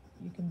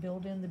 you can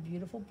build in the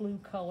beautiful blue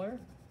color.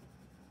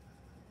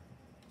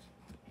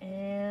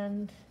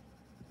 And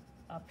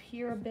up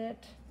here a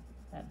bit,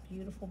 that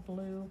beautiful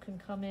blue can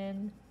come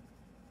in.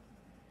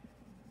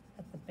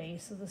 At the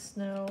base of the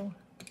snow,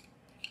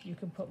 you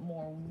can put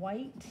more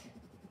white,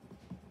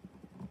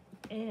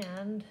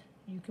 and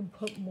you can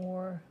put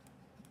more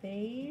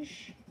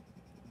beige,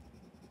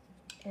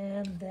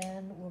 and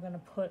then we're going to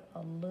put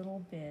a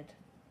little bit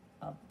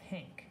of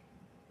pink.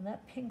 And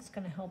that pink's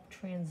going to help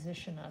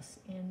transition us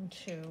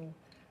into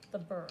the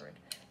bird.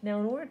 Now,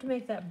 in order to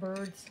make that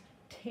bird's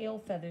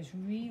tail feathers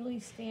really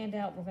stand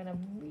out, we're going to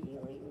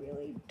really,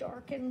 really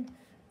darken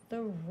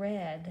the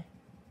red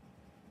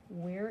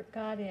where it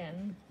got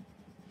in.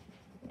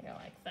 There,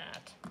 like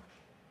that.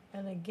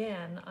 And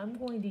again, I'm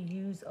going to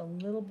use a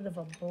little bit of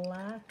a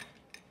black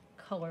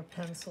color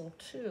pencil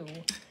too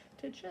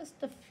to just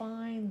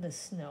define the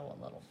snow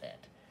a little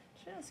bit.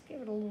 Just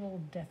give it a little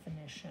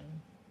definition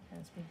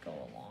as we go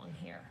along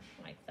here,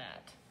 like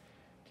that.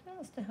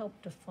 Just to help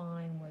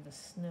define where the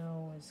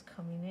snow is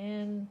coming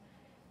in.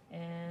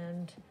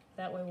 And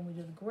that way when we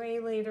do the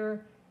gray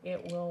later,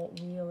 it will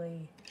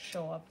really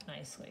show up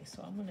nicely.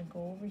 So I'm going to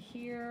go over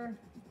here,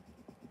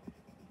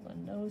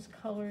 blend those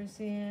colors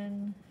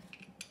in,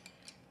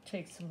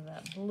 take some of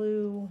that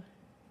blue,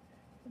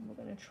 and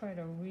we're going to try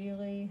to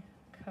really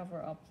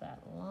cover up that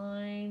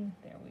line.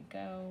 There we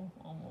go,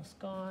 almost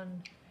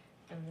gone,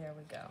 and there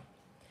we go.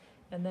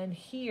 And then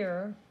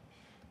here,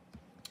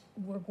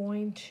 we're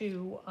going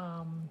to,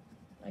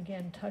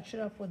 again, touch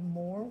it up with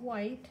more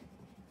white,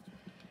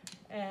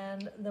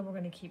 and then we're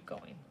going to keep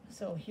going.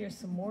 So here's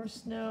some more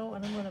snow,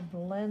 and I'm going to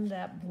blend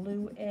that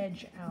blue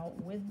edge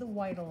out with the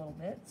white a little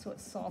bit so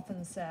it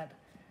softens that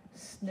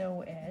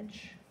snow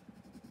edge,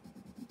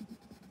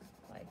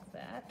 like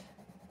that.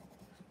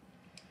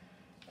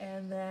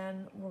 And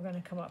then we're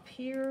going to come up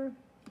here.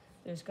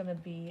 There's going to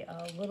be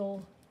a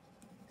little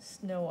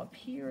snow up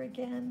here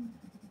again,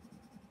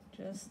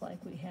 just like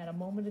we had a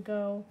moment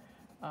ago.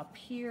 Up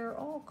here,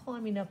 all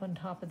climbing up on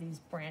top of these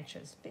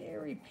branches,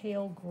 very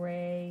pale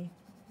gray,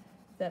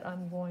 that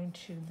I'm going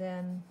to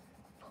then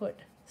put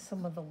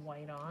some of the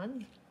white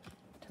on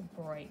to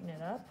brighten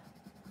it up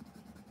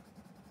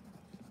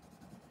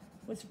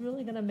what's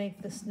really gonna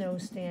make the snow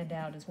stand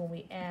out is when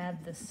we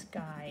add the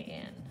sky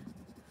in.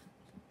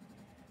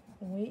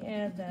 When we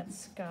add that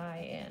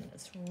sky in,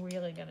 it's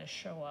really gonna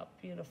show up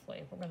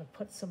beautifully. We're gonna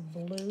put some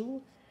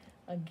blue,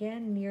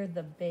 again, near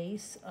the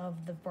base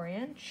of the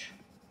branch.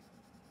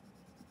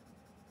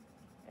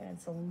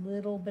 Adds a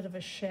little bit of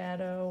a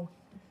shadow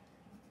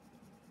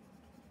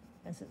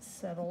as it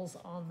settles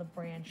on the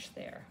branch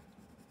there.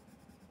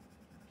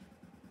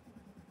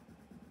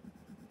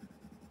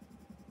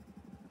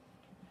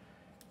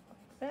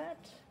 Like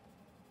that.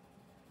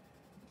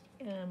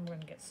 And we're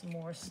gonna get some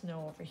more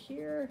snow over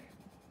here.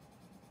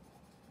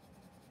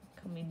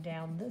 Coming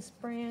down this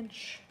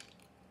branch.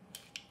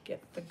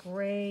 Get the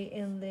gray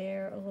in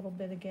there a little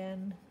bit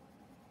again.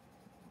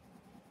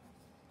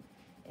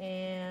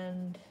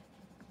 And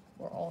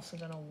we're also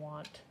gonna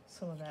want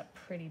some of that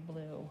pretty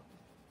blue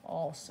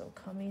also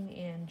coming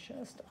in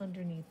just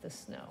underneath the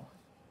snow.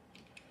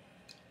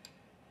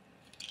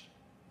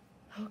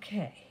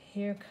 Okay,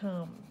 here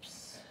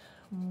comes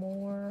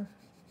more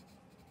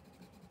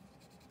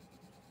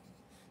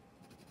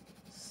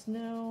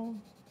snow.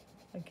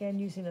 Again,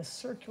 using a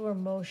circular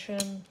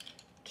motion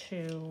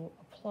to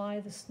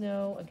apply the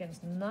snow. Again,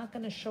 it's not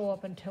gonna show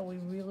up until we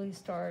really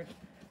start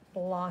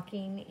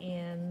blocking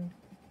in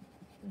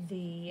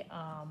the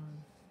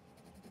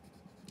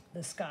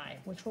sky,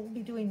 which we'll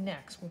be doing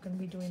next. We're going to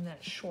be doing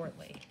that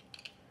shortly.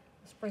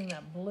 Let's bring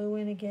that blue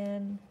in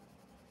again.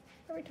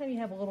 Every time you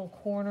have a little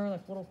corner,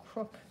 like a little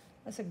crook,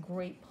 that's a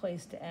great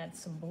place to add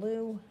some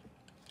blue.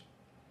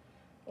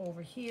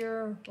 Over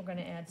here, we're going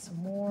to add some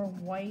more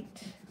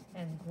white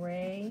and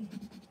gray.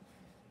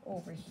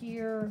 Over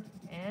here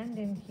and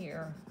in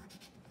here.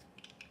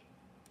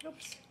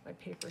 Oops, my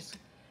paper's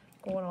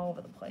going all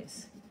over the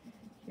place.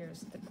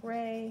 Here's the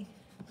gray.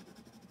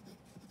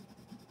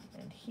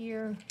 And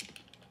here.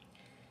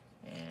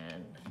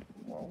 And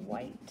more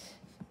white,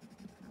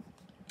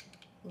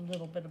 a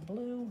little bit of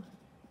blue,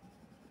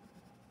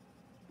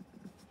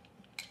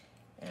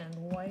 and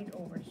white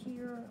over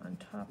here on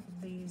top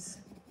of these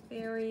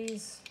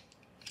berries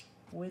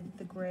with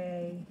the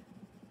gray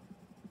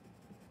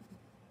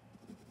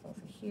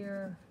over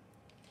here.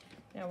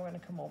 Now we're going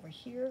to come over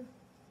here.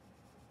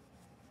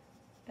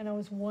 And I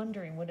was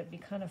wondering, would it be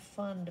kind of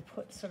fun to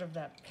put sort of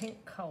that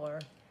pink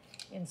color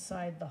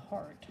inside the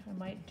heart? I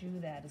might do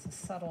that as a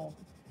subtle,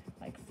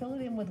 like fill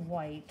it in with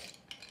white,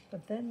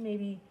 but then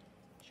maybe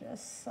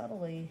just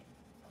subtly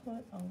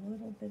put a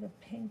little bit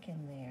of pink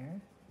in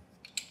there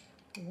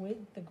with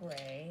the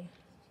gray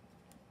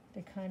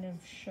to kind of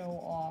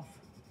show off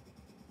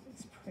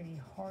this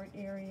pretty heart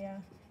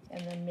area,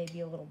 and then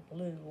maybe a little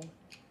blue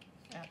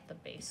at the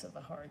base of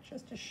the heart,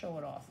 just to show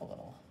it off a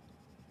little.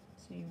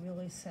 So you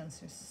really sense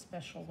this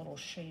special little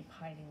shape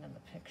hiding in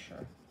the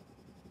picture.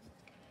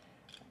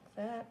 Like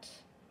that.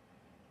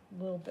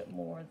 A little bit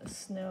more of the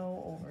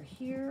snow over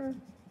here,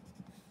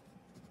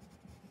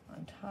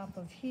 on top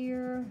of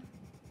here,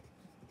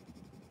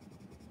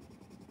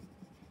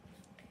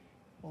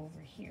 over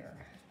here.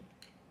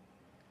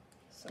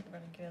 So we're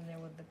going to get in there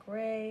with the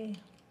gray.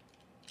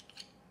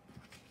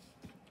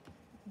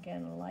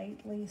 Again,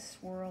 lightly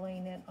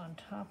swirling it on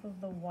top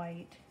of the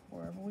white,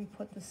 wherever we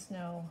put the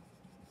snow.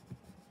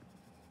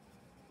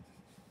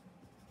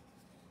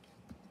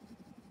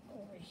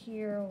 Over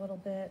here a little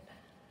bit.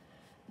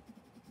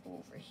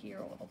 Over here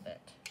a little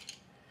bit.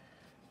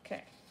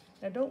 Okay,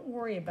 now don't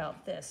worry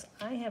about this.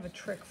 I have a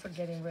trick for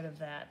getting rid of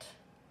that.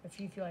 If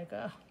you feel like,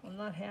 oh, I'm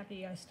not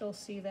happy, I still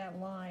see that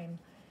line,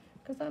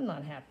 because I'm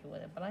not happy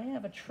with it, but I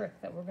have a trick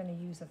that we're going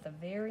to use at the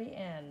very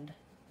end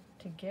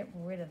to get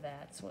rid of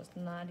that, so it's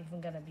not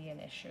even going to be an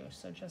issue.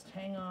 So just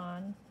hang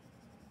on,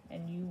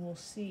 and you will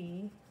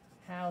see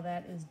how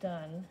that is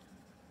done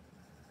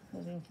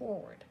moving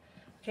forward.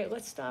 Okay,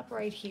 let's stop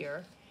right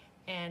here,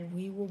 and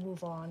we will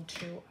move on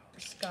to our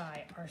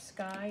sky. Our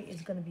sky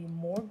is going to be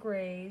more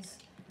grays,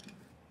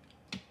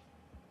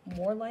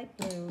 more light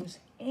blues,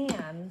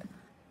 and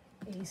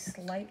a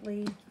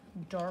slightly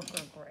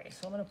darker gray.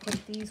 So I'm going to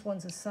put these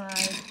ones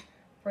aside,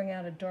 bring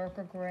out a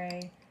darker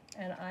gray,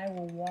 and I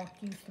will walk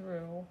you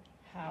through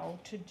how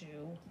to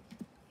do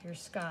your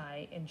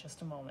sky in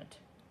just a moment.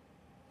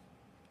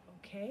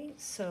 Okay,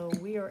 so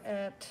we are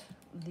at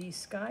the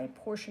sky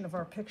portion of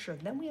our picture.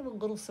 Then we have a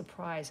little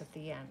surprise at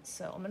the end.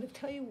 So I'm going to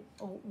tell you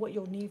what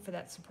you'll need for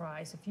that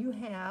surprise. If you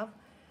have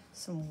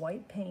some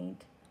white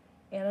paint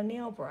and a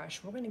nail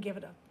brush, we're going to give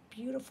it a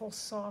beautiful,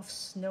 soft,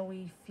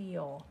 snowy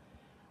feel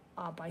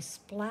by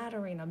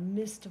splattering a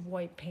mist of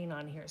white paint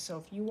on here. So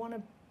if you want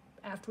to,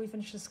 after we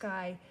finish the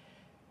sky,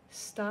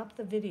 stop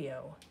the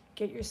video,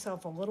 get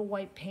yourself a little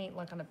white paint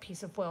like on a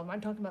piece of foil.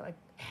 I'm talking about like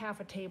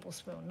half a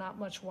tablespoon, not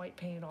much white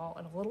paint at all,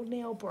 and a little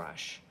nail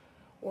brush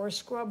or a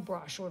scrub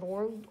brush or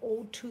an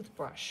old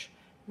toothbrush.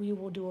 We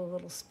will do a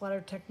little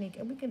splatter technique,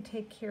 and we can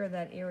take care of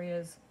that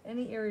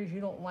any areas you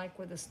don't like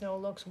where the snow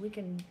looks, we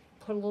can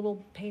put a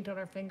little paint on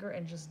our finger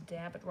and just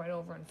dab it right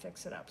over and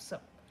fix it up. So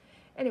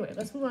anyway,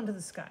 let's move on to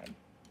the sky.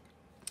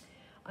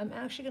 I'm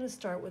actually going to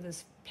start with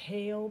this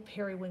pale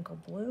periwinkle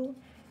blue,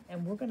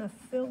 And we're gonna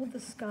fill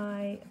the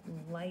sky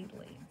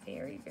lightly,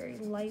 very, very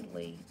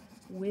lightly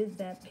with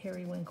that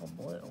periwinkle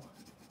blue.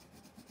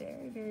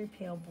 Very, very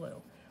pale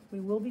blue.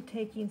 We will be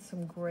taking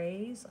some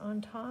grays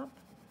on top,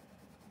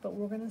 but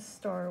we're gonna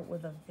start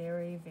with a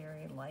very,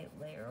 very light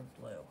layer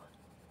of blue.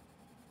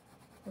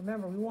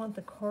 Remember, we want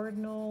the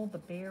cardinal, the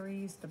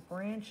berries, the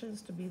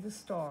branches to be the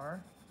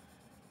star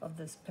of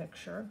this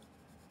picture,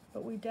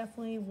 but we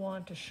definitely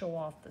want to show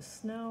off the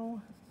snow,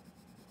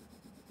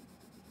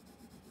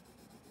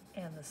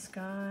 and the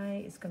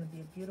sky is going to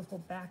be a beautiful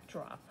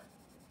backdrop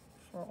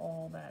for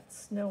all that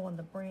snow on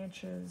the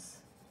branches,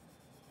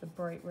 the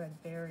bright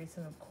red berries,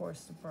 and of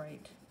course the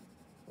bright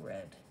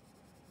red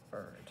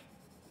bird.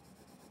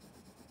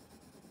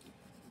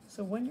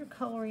 So when you're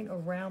coloring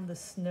around the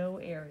snow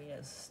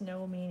areas,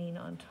 snow meaning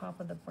on top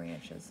of the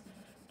branches,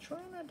 try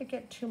not to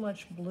get too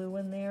much blue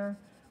in there.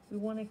 We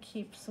want to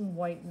keep some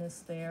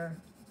whiteness there.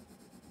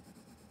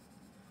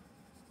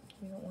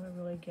 We don't want to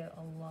really get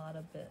a lot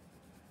of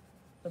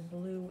the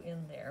blue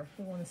in there.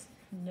 We want to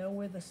know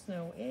where the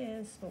snow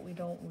is, but we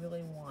don't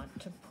really want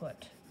to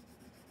put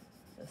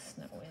the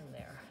snow in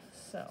there.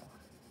 So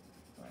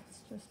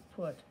let's just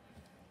put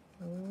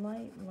a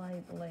light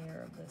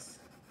layer of this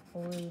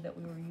blue that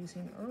we were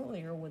using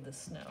earlier with the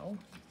snow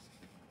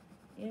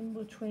in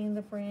between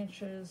the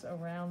branches,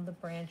 around the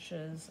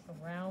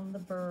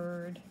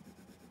bird,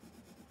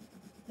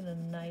 in a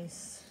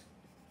nice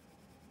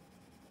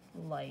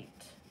light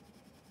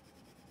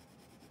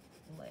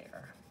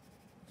layer.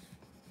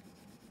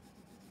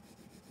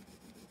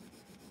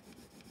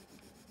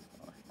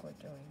 Like we're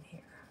doing here.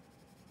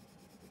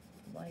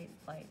 Light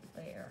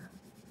layer.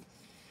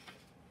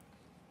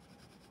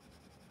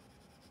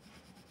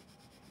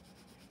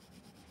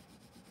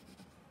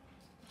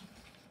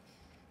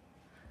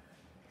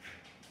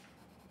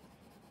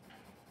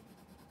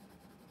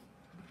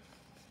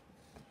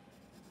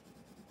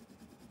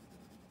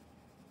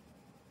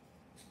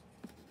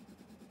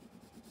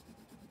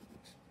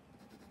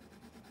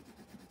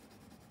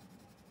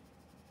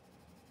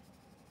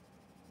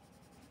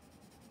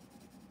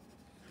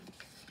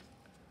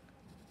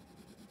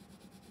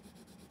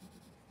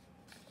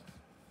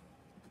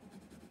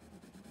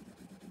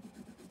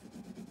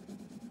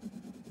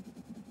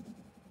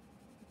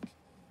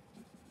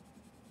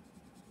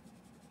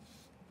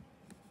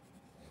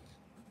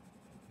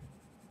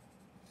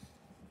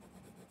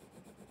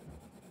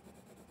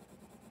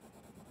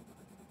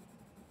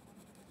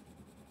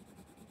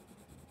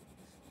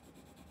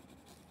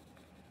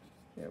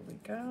 There we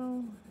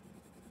go.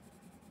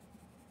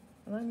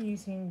 And I'm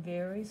using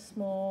very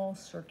small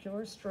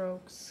circular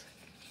strokes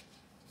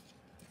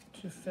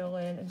to fill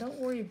in. And don't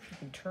worry if you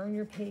can turn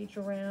your page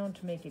around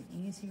to make it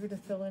easier to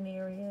fill in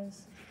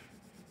areas.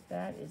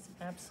 That is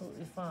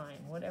absolutely fine.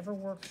 Whatever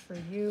works for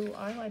you.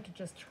 I like to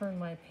just turn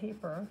my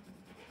paper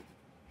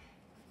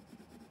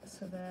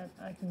so that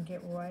I can get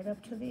right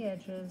up to the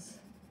edges,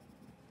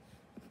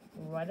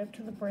 right up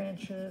to the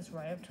branches,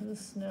 right up to the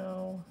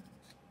snow.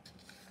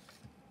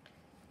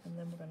 And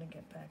then we're going to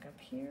get back up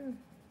here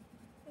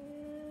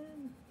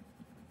and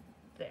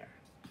there.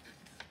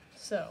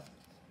 So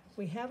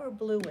we have our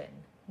blue in.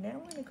 Now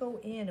we're going to go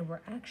in and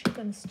we're actually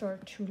going to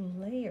start to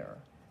layer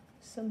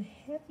some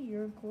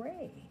heavier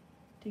gray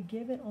to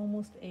give it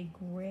almost a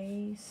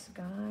gray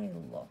sky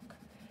look.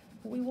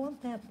 But we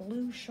want that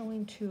blue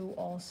showing too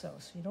also,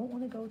 so you don't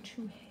want to go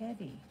too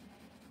heavy.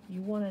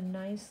 You want a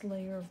nice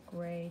layer of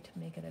gray to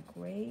make it a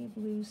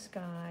gray-blue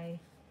sky,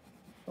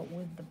 but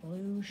with the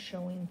blue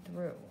showing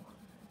through.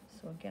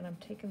 So again, I'm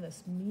taking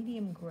this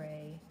medium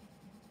gray,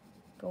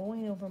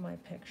 going over my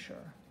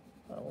picture,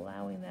 but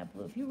allowing that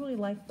blue. If you really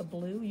like the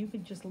blue, you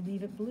could just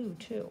leave it blue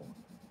too.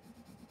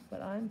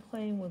 But I'm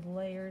playing with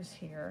layers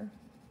here,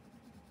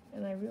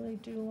 and I really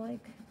do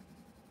like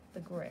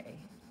the gray.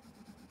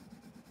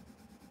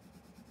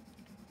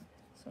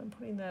 So I'm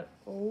putting that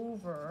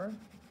over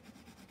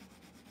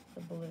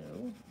the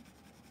blue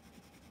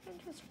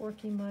and just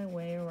working my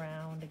way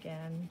around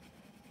again,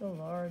 the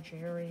large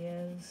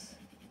areas.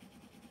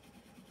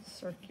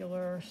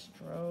 Circular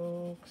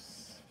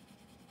strokes,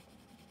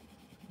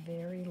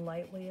 very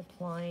lightly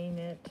applying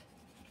it.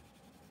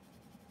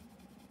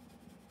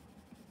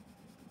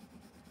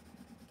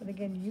 But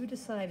again, you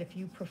decide if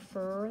you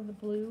prefer the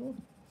blue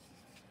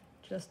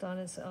just on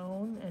its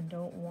own and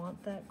don't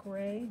want that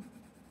gray,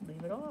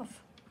 leave it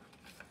off.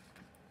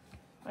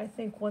 I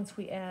think once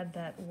we add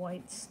that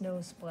white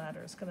snow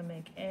splatter, it's going to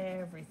make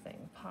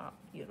everything pop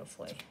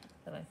beautifully.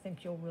 And I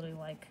think you'll really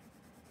like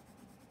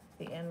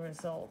the end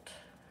result.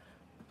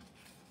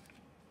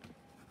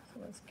 So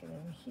let's get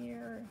in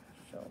here,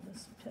 fill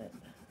this pit.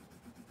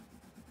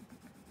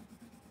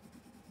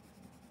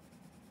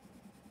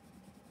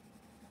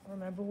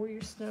 Remember where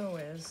your snow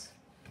is,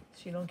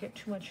 so you don't get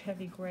too much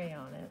heavy gray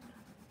on it.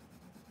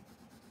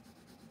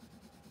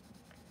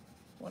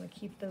 Want to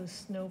keep those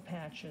snow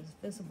patches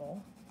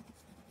visible.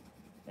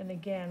 And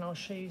again, I'll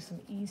show you some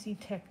easy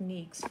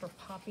techniques for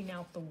popping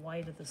out the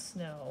white of the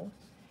snow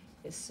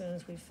as soon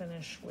as we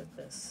finish with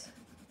this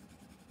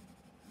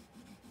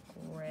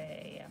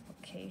gray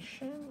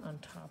application on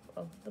top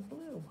of the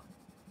blue.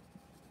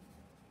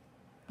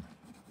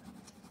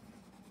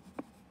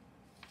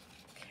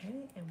 Okay,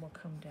 and we'll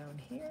come down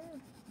here.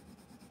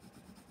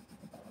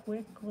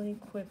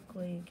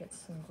 Quickly get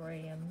some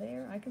gray in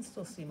there. I can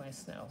still see my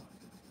snow.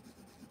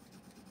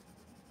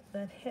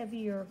 That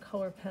heavier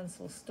color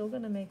pencil is still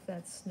going to make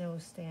that snow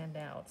stand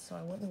out, so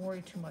I wouldn't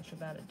worry too much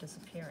about it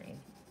disappearing.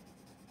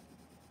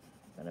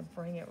 I'm going to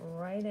bring it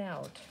right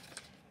out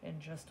in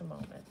just a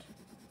moment.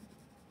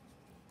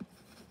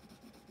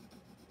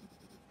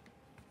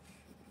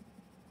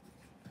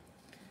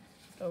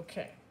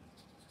 Okay,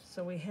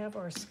 so we have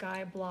our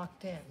sky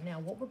blocked in. Now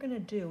what we're going to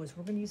do is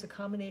we're going to use a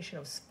combination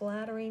of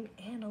splattering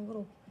and a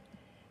little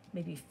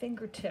maybe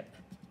fingertip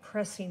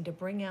pressing to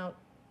bring out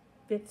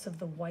bits of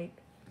the white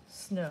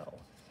snow.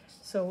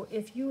 So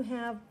if you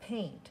have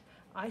paint,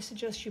 I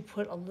suggest you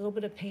put a little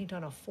bit of paint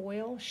on a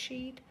foil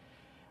sheet.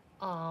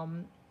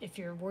 If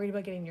you're worried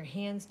about getting your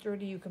hands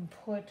dirty, you can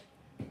put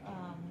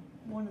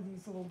one of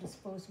these little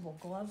disposable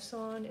gloves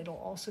on. It'll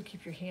also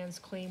keep your hands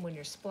clean when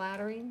you're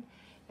splattering.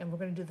 And we're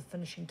going to do the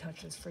finishing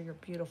touches for your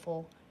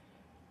beautiful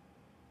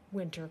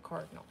winter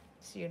cardinal.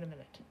 See you in a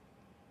minute.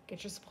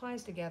 Get your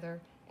supplies together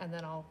and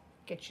then I'll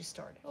get you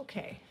started.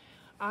 Okay,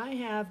 I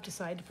have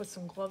decided to put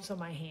some gloves on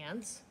my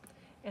hands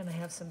and I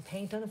have some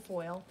paint on the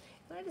foil.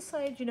 And I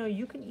decided, you know,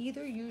 you can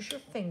either use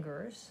your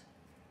fingers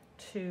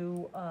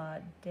to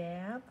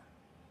dab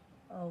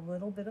a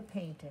little bit of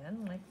paint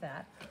in like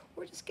that,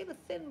 or just get a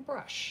thin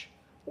brush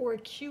or a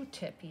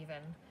Q-tip even.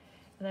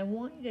 And I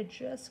want you to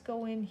just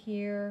go in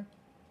here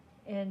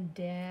and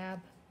dab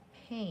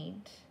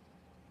paint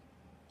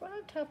right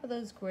on top of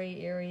those gray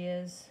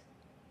areas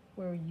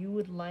where you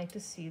would like to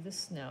see the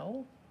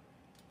snow,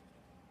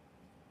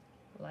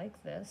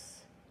 like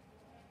this,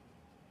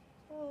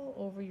 all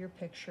over your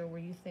picture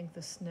where you think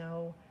the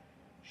snow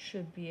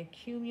should be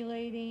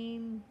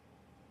accumulating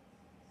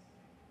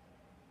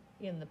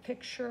in the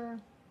picture.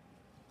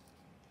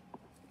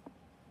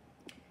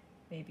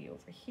 Maybe over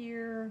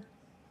here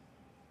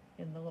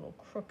in the little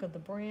crook of the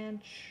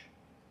branch.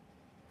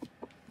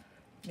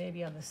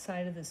 Maybe on the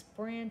side of this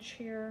branch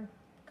here,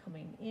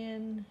 coming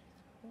in,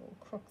 a little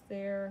crook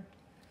there.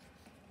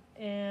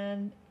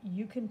 And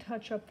you can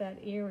touch up that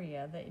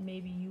area that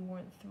maybe you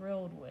weren't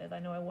thrilled with. I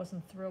know I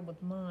wasn't thrilled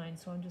with mine,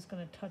 so I'm just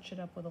going to touch it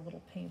up with a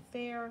little paint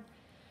there.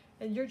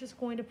 And you're just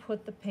going to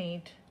put the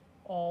paint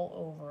all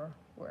over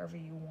wherever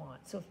you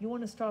want. So if you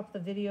want to stop the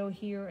video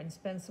here and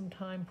spend some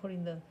time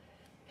putting the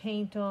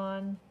paint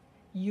on,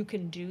 you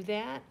can do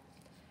that.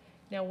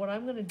 Now what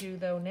I'm going to do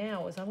though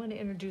now is I'm going to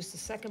introduce the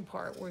second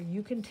part where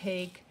you can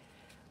take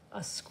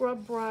a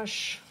scrub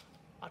brush,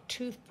 a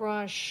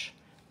toothbrush,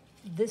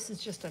 this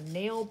is just a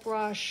nail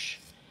brush,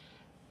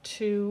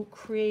 to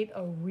create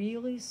a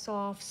really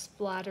soft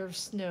splatter of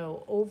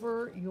snow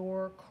over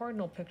your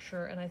cardinal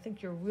picture, and I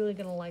think you're really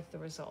going to like the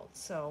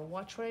results. So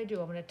watch what I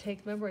do. I'm going to take,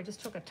 remember I just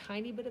took a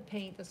tiny bit of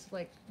paint, this is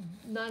like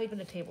not even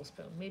a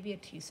tablespoon, maybe a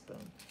teaspoon.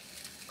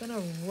 I'm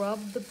going to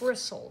rub the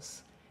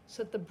bristles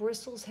so that the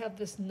bristles have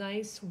this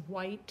nice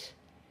white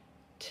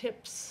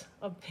tips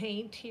of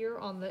paint here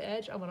on the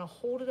edge. I'm going to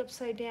hold it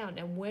upside down,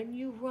 and when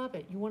you rub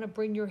it, you want to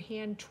bring your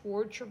hand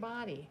towards your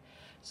body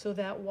so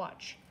that,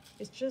 watch,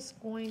 it's just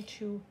going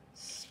to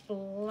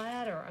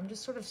splatter. I'm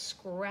just sort of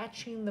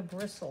scratching the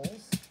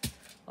bristles.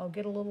 I'll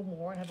get a little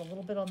more. I have a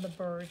little bit on the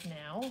bird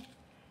now,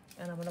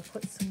 and I'm going to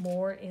put some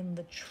more in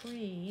the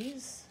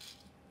trees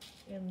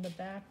in the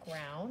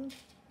background.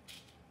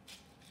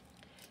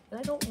 And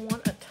I don't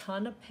want a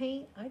ton of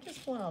paint. I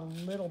just want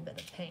a little bit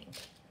of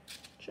paint,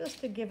 just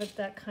to give it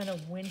that kind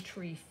of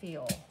wintry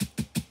feel.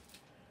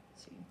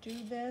 So you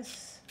do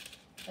this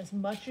as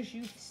much as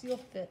you see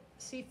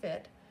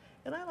fit.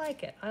 And I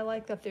like it. I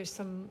like that there's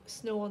some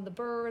snow on the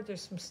bird,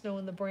 there's some snow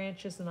in the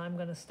branches, and I'm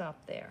going to stop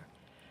there.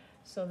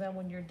 So then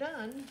when you're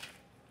done,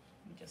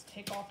 you just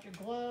take off your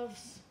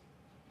gloves,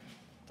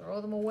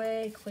 throw them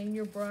away, clean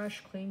your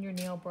brush, clean your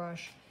nail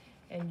brush,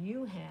 and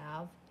you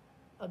have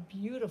a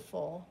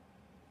beautiful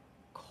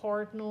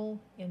cardinal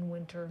in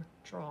winter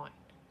drawing.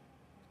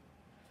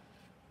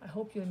 I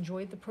hope you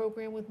enjoyed the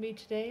program with me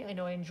today. I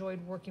know I enjoyed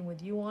working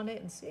with you on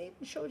it, and see,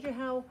 it showed you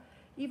how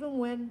even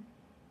when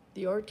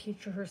the art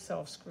teacher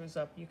herself screws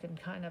up, you can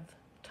kind of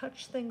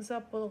touch things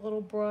up with a little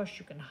brush,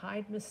 you can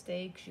hide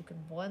mistakes, you can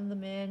blend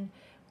them in.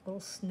 A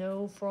little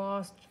snow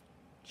frost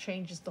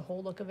changes the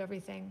whole look of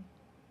everything.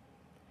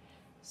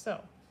 So,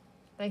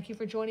 thank you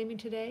for joining me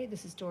today.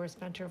 This is Doris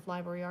Benter of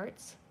Library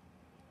Arts.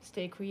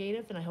 Stay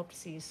creative, and I hope to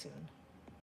see you soon.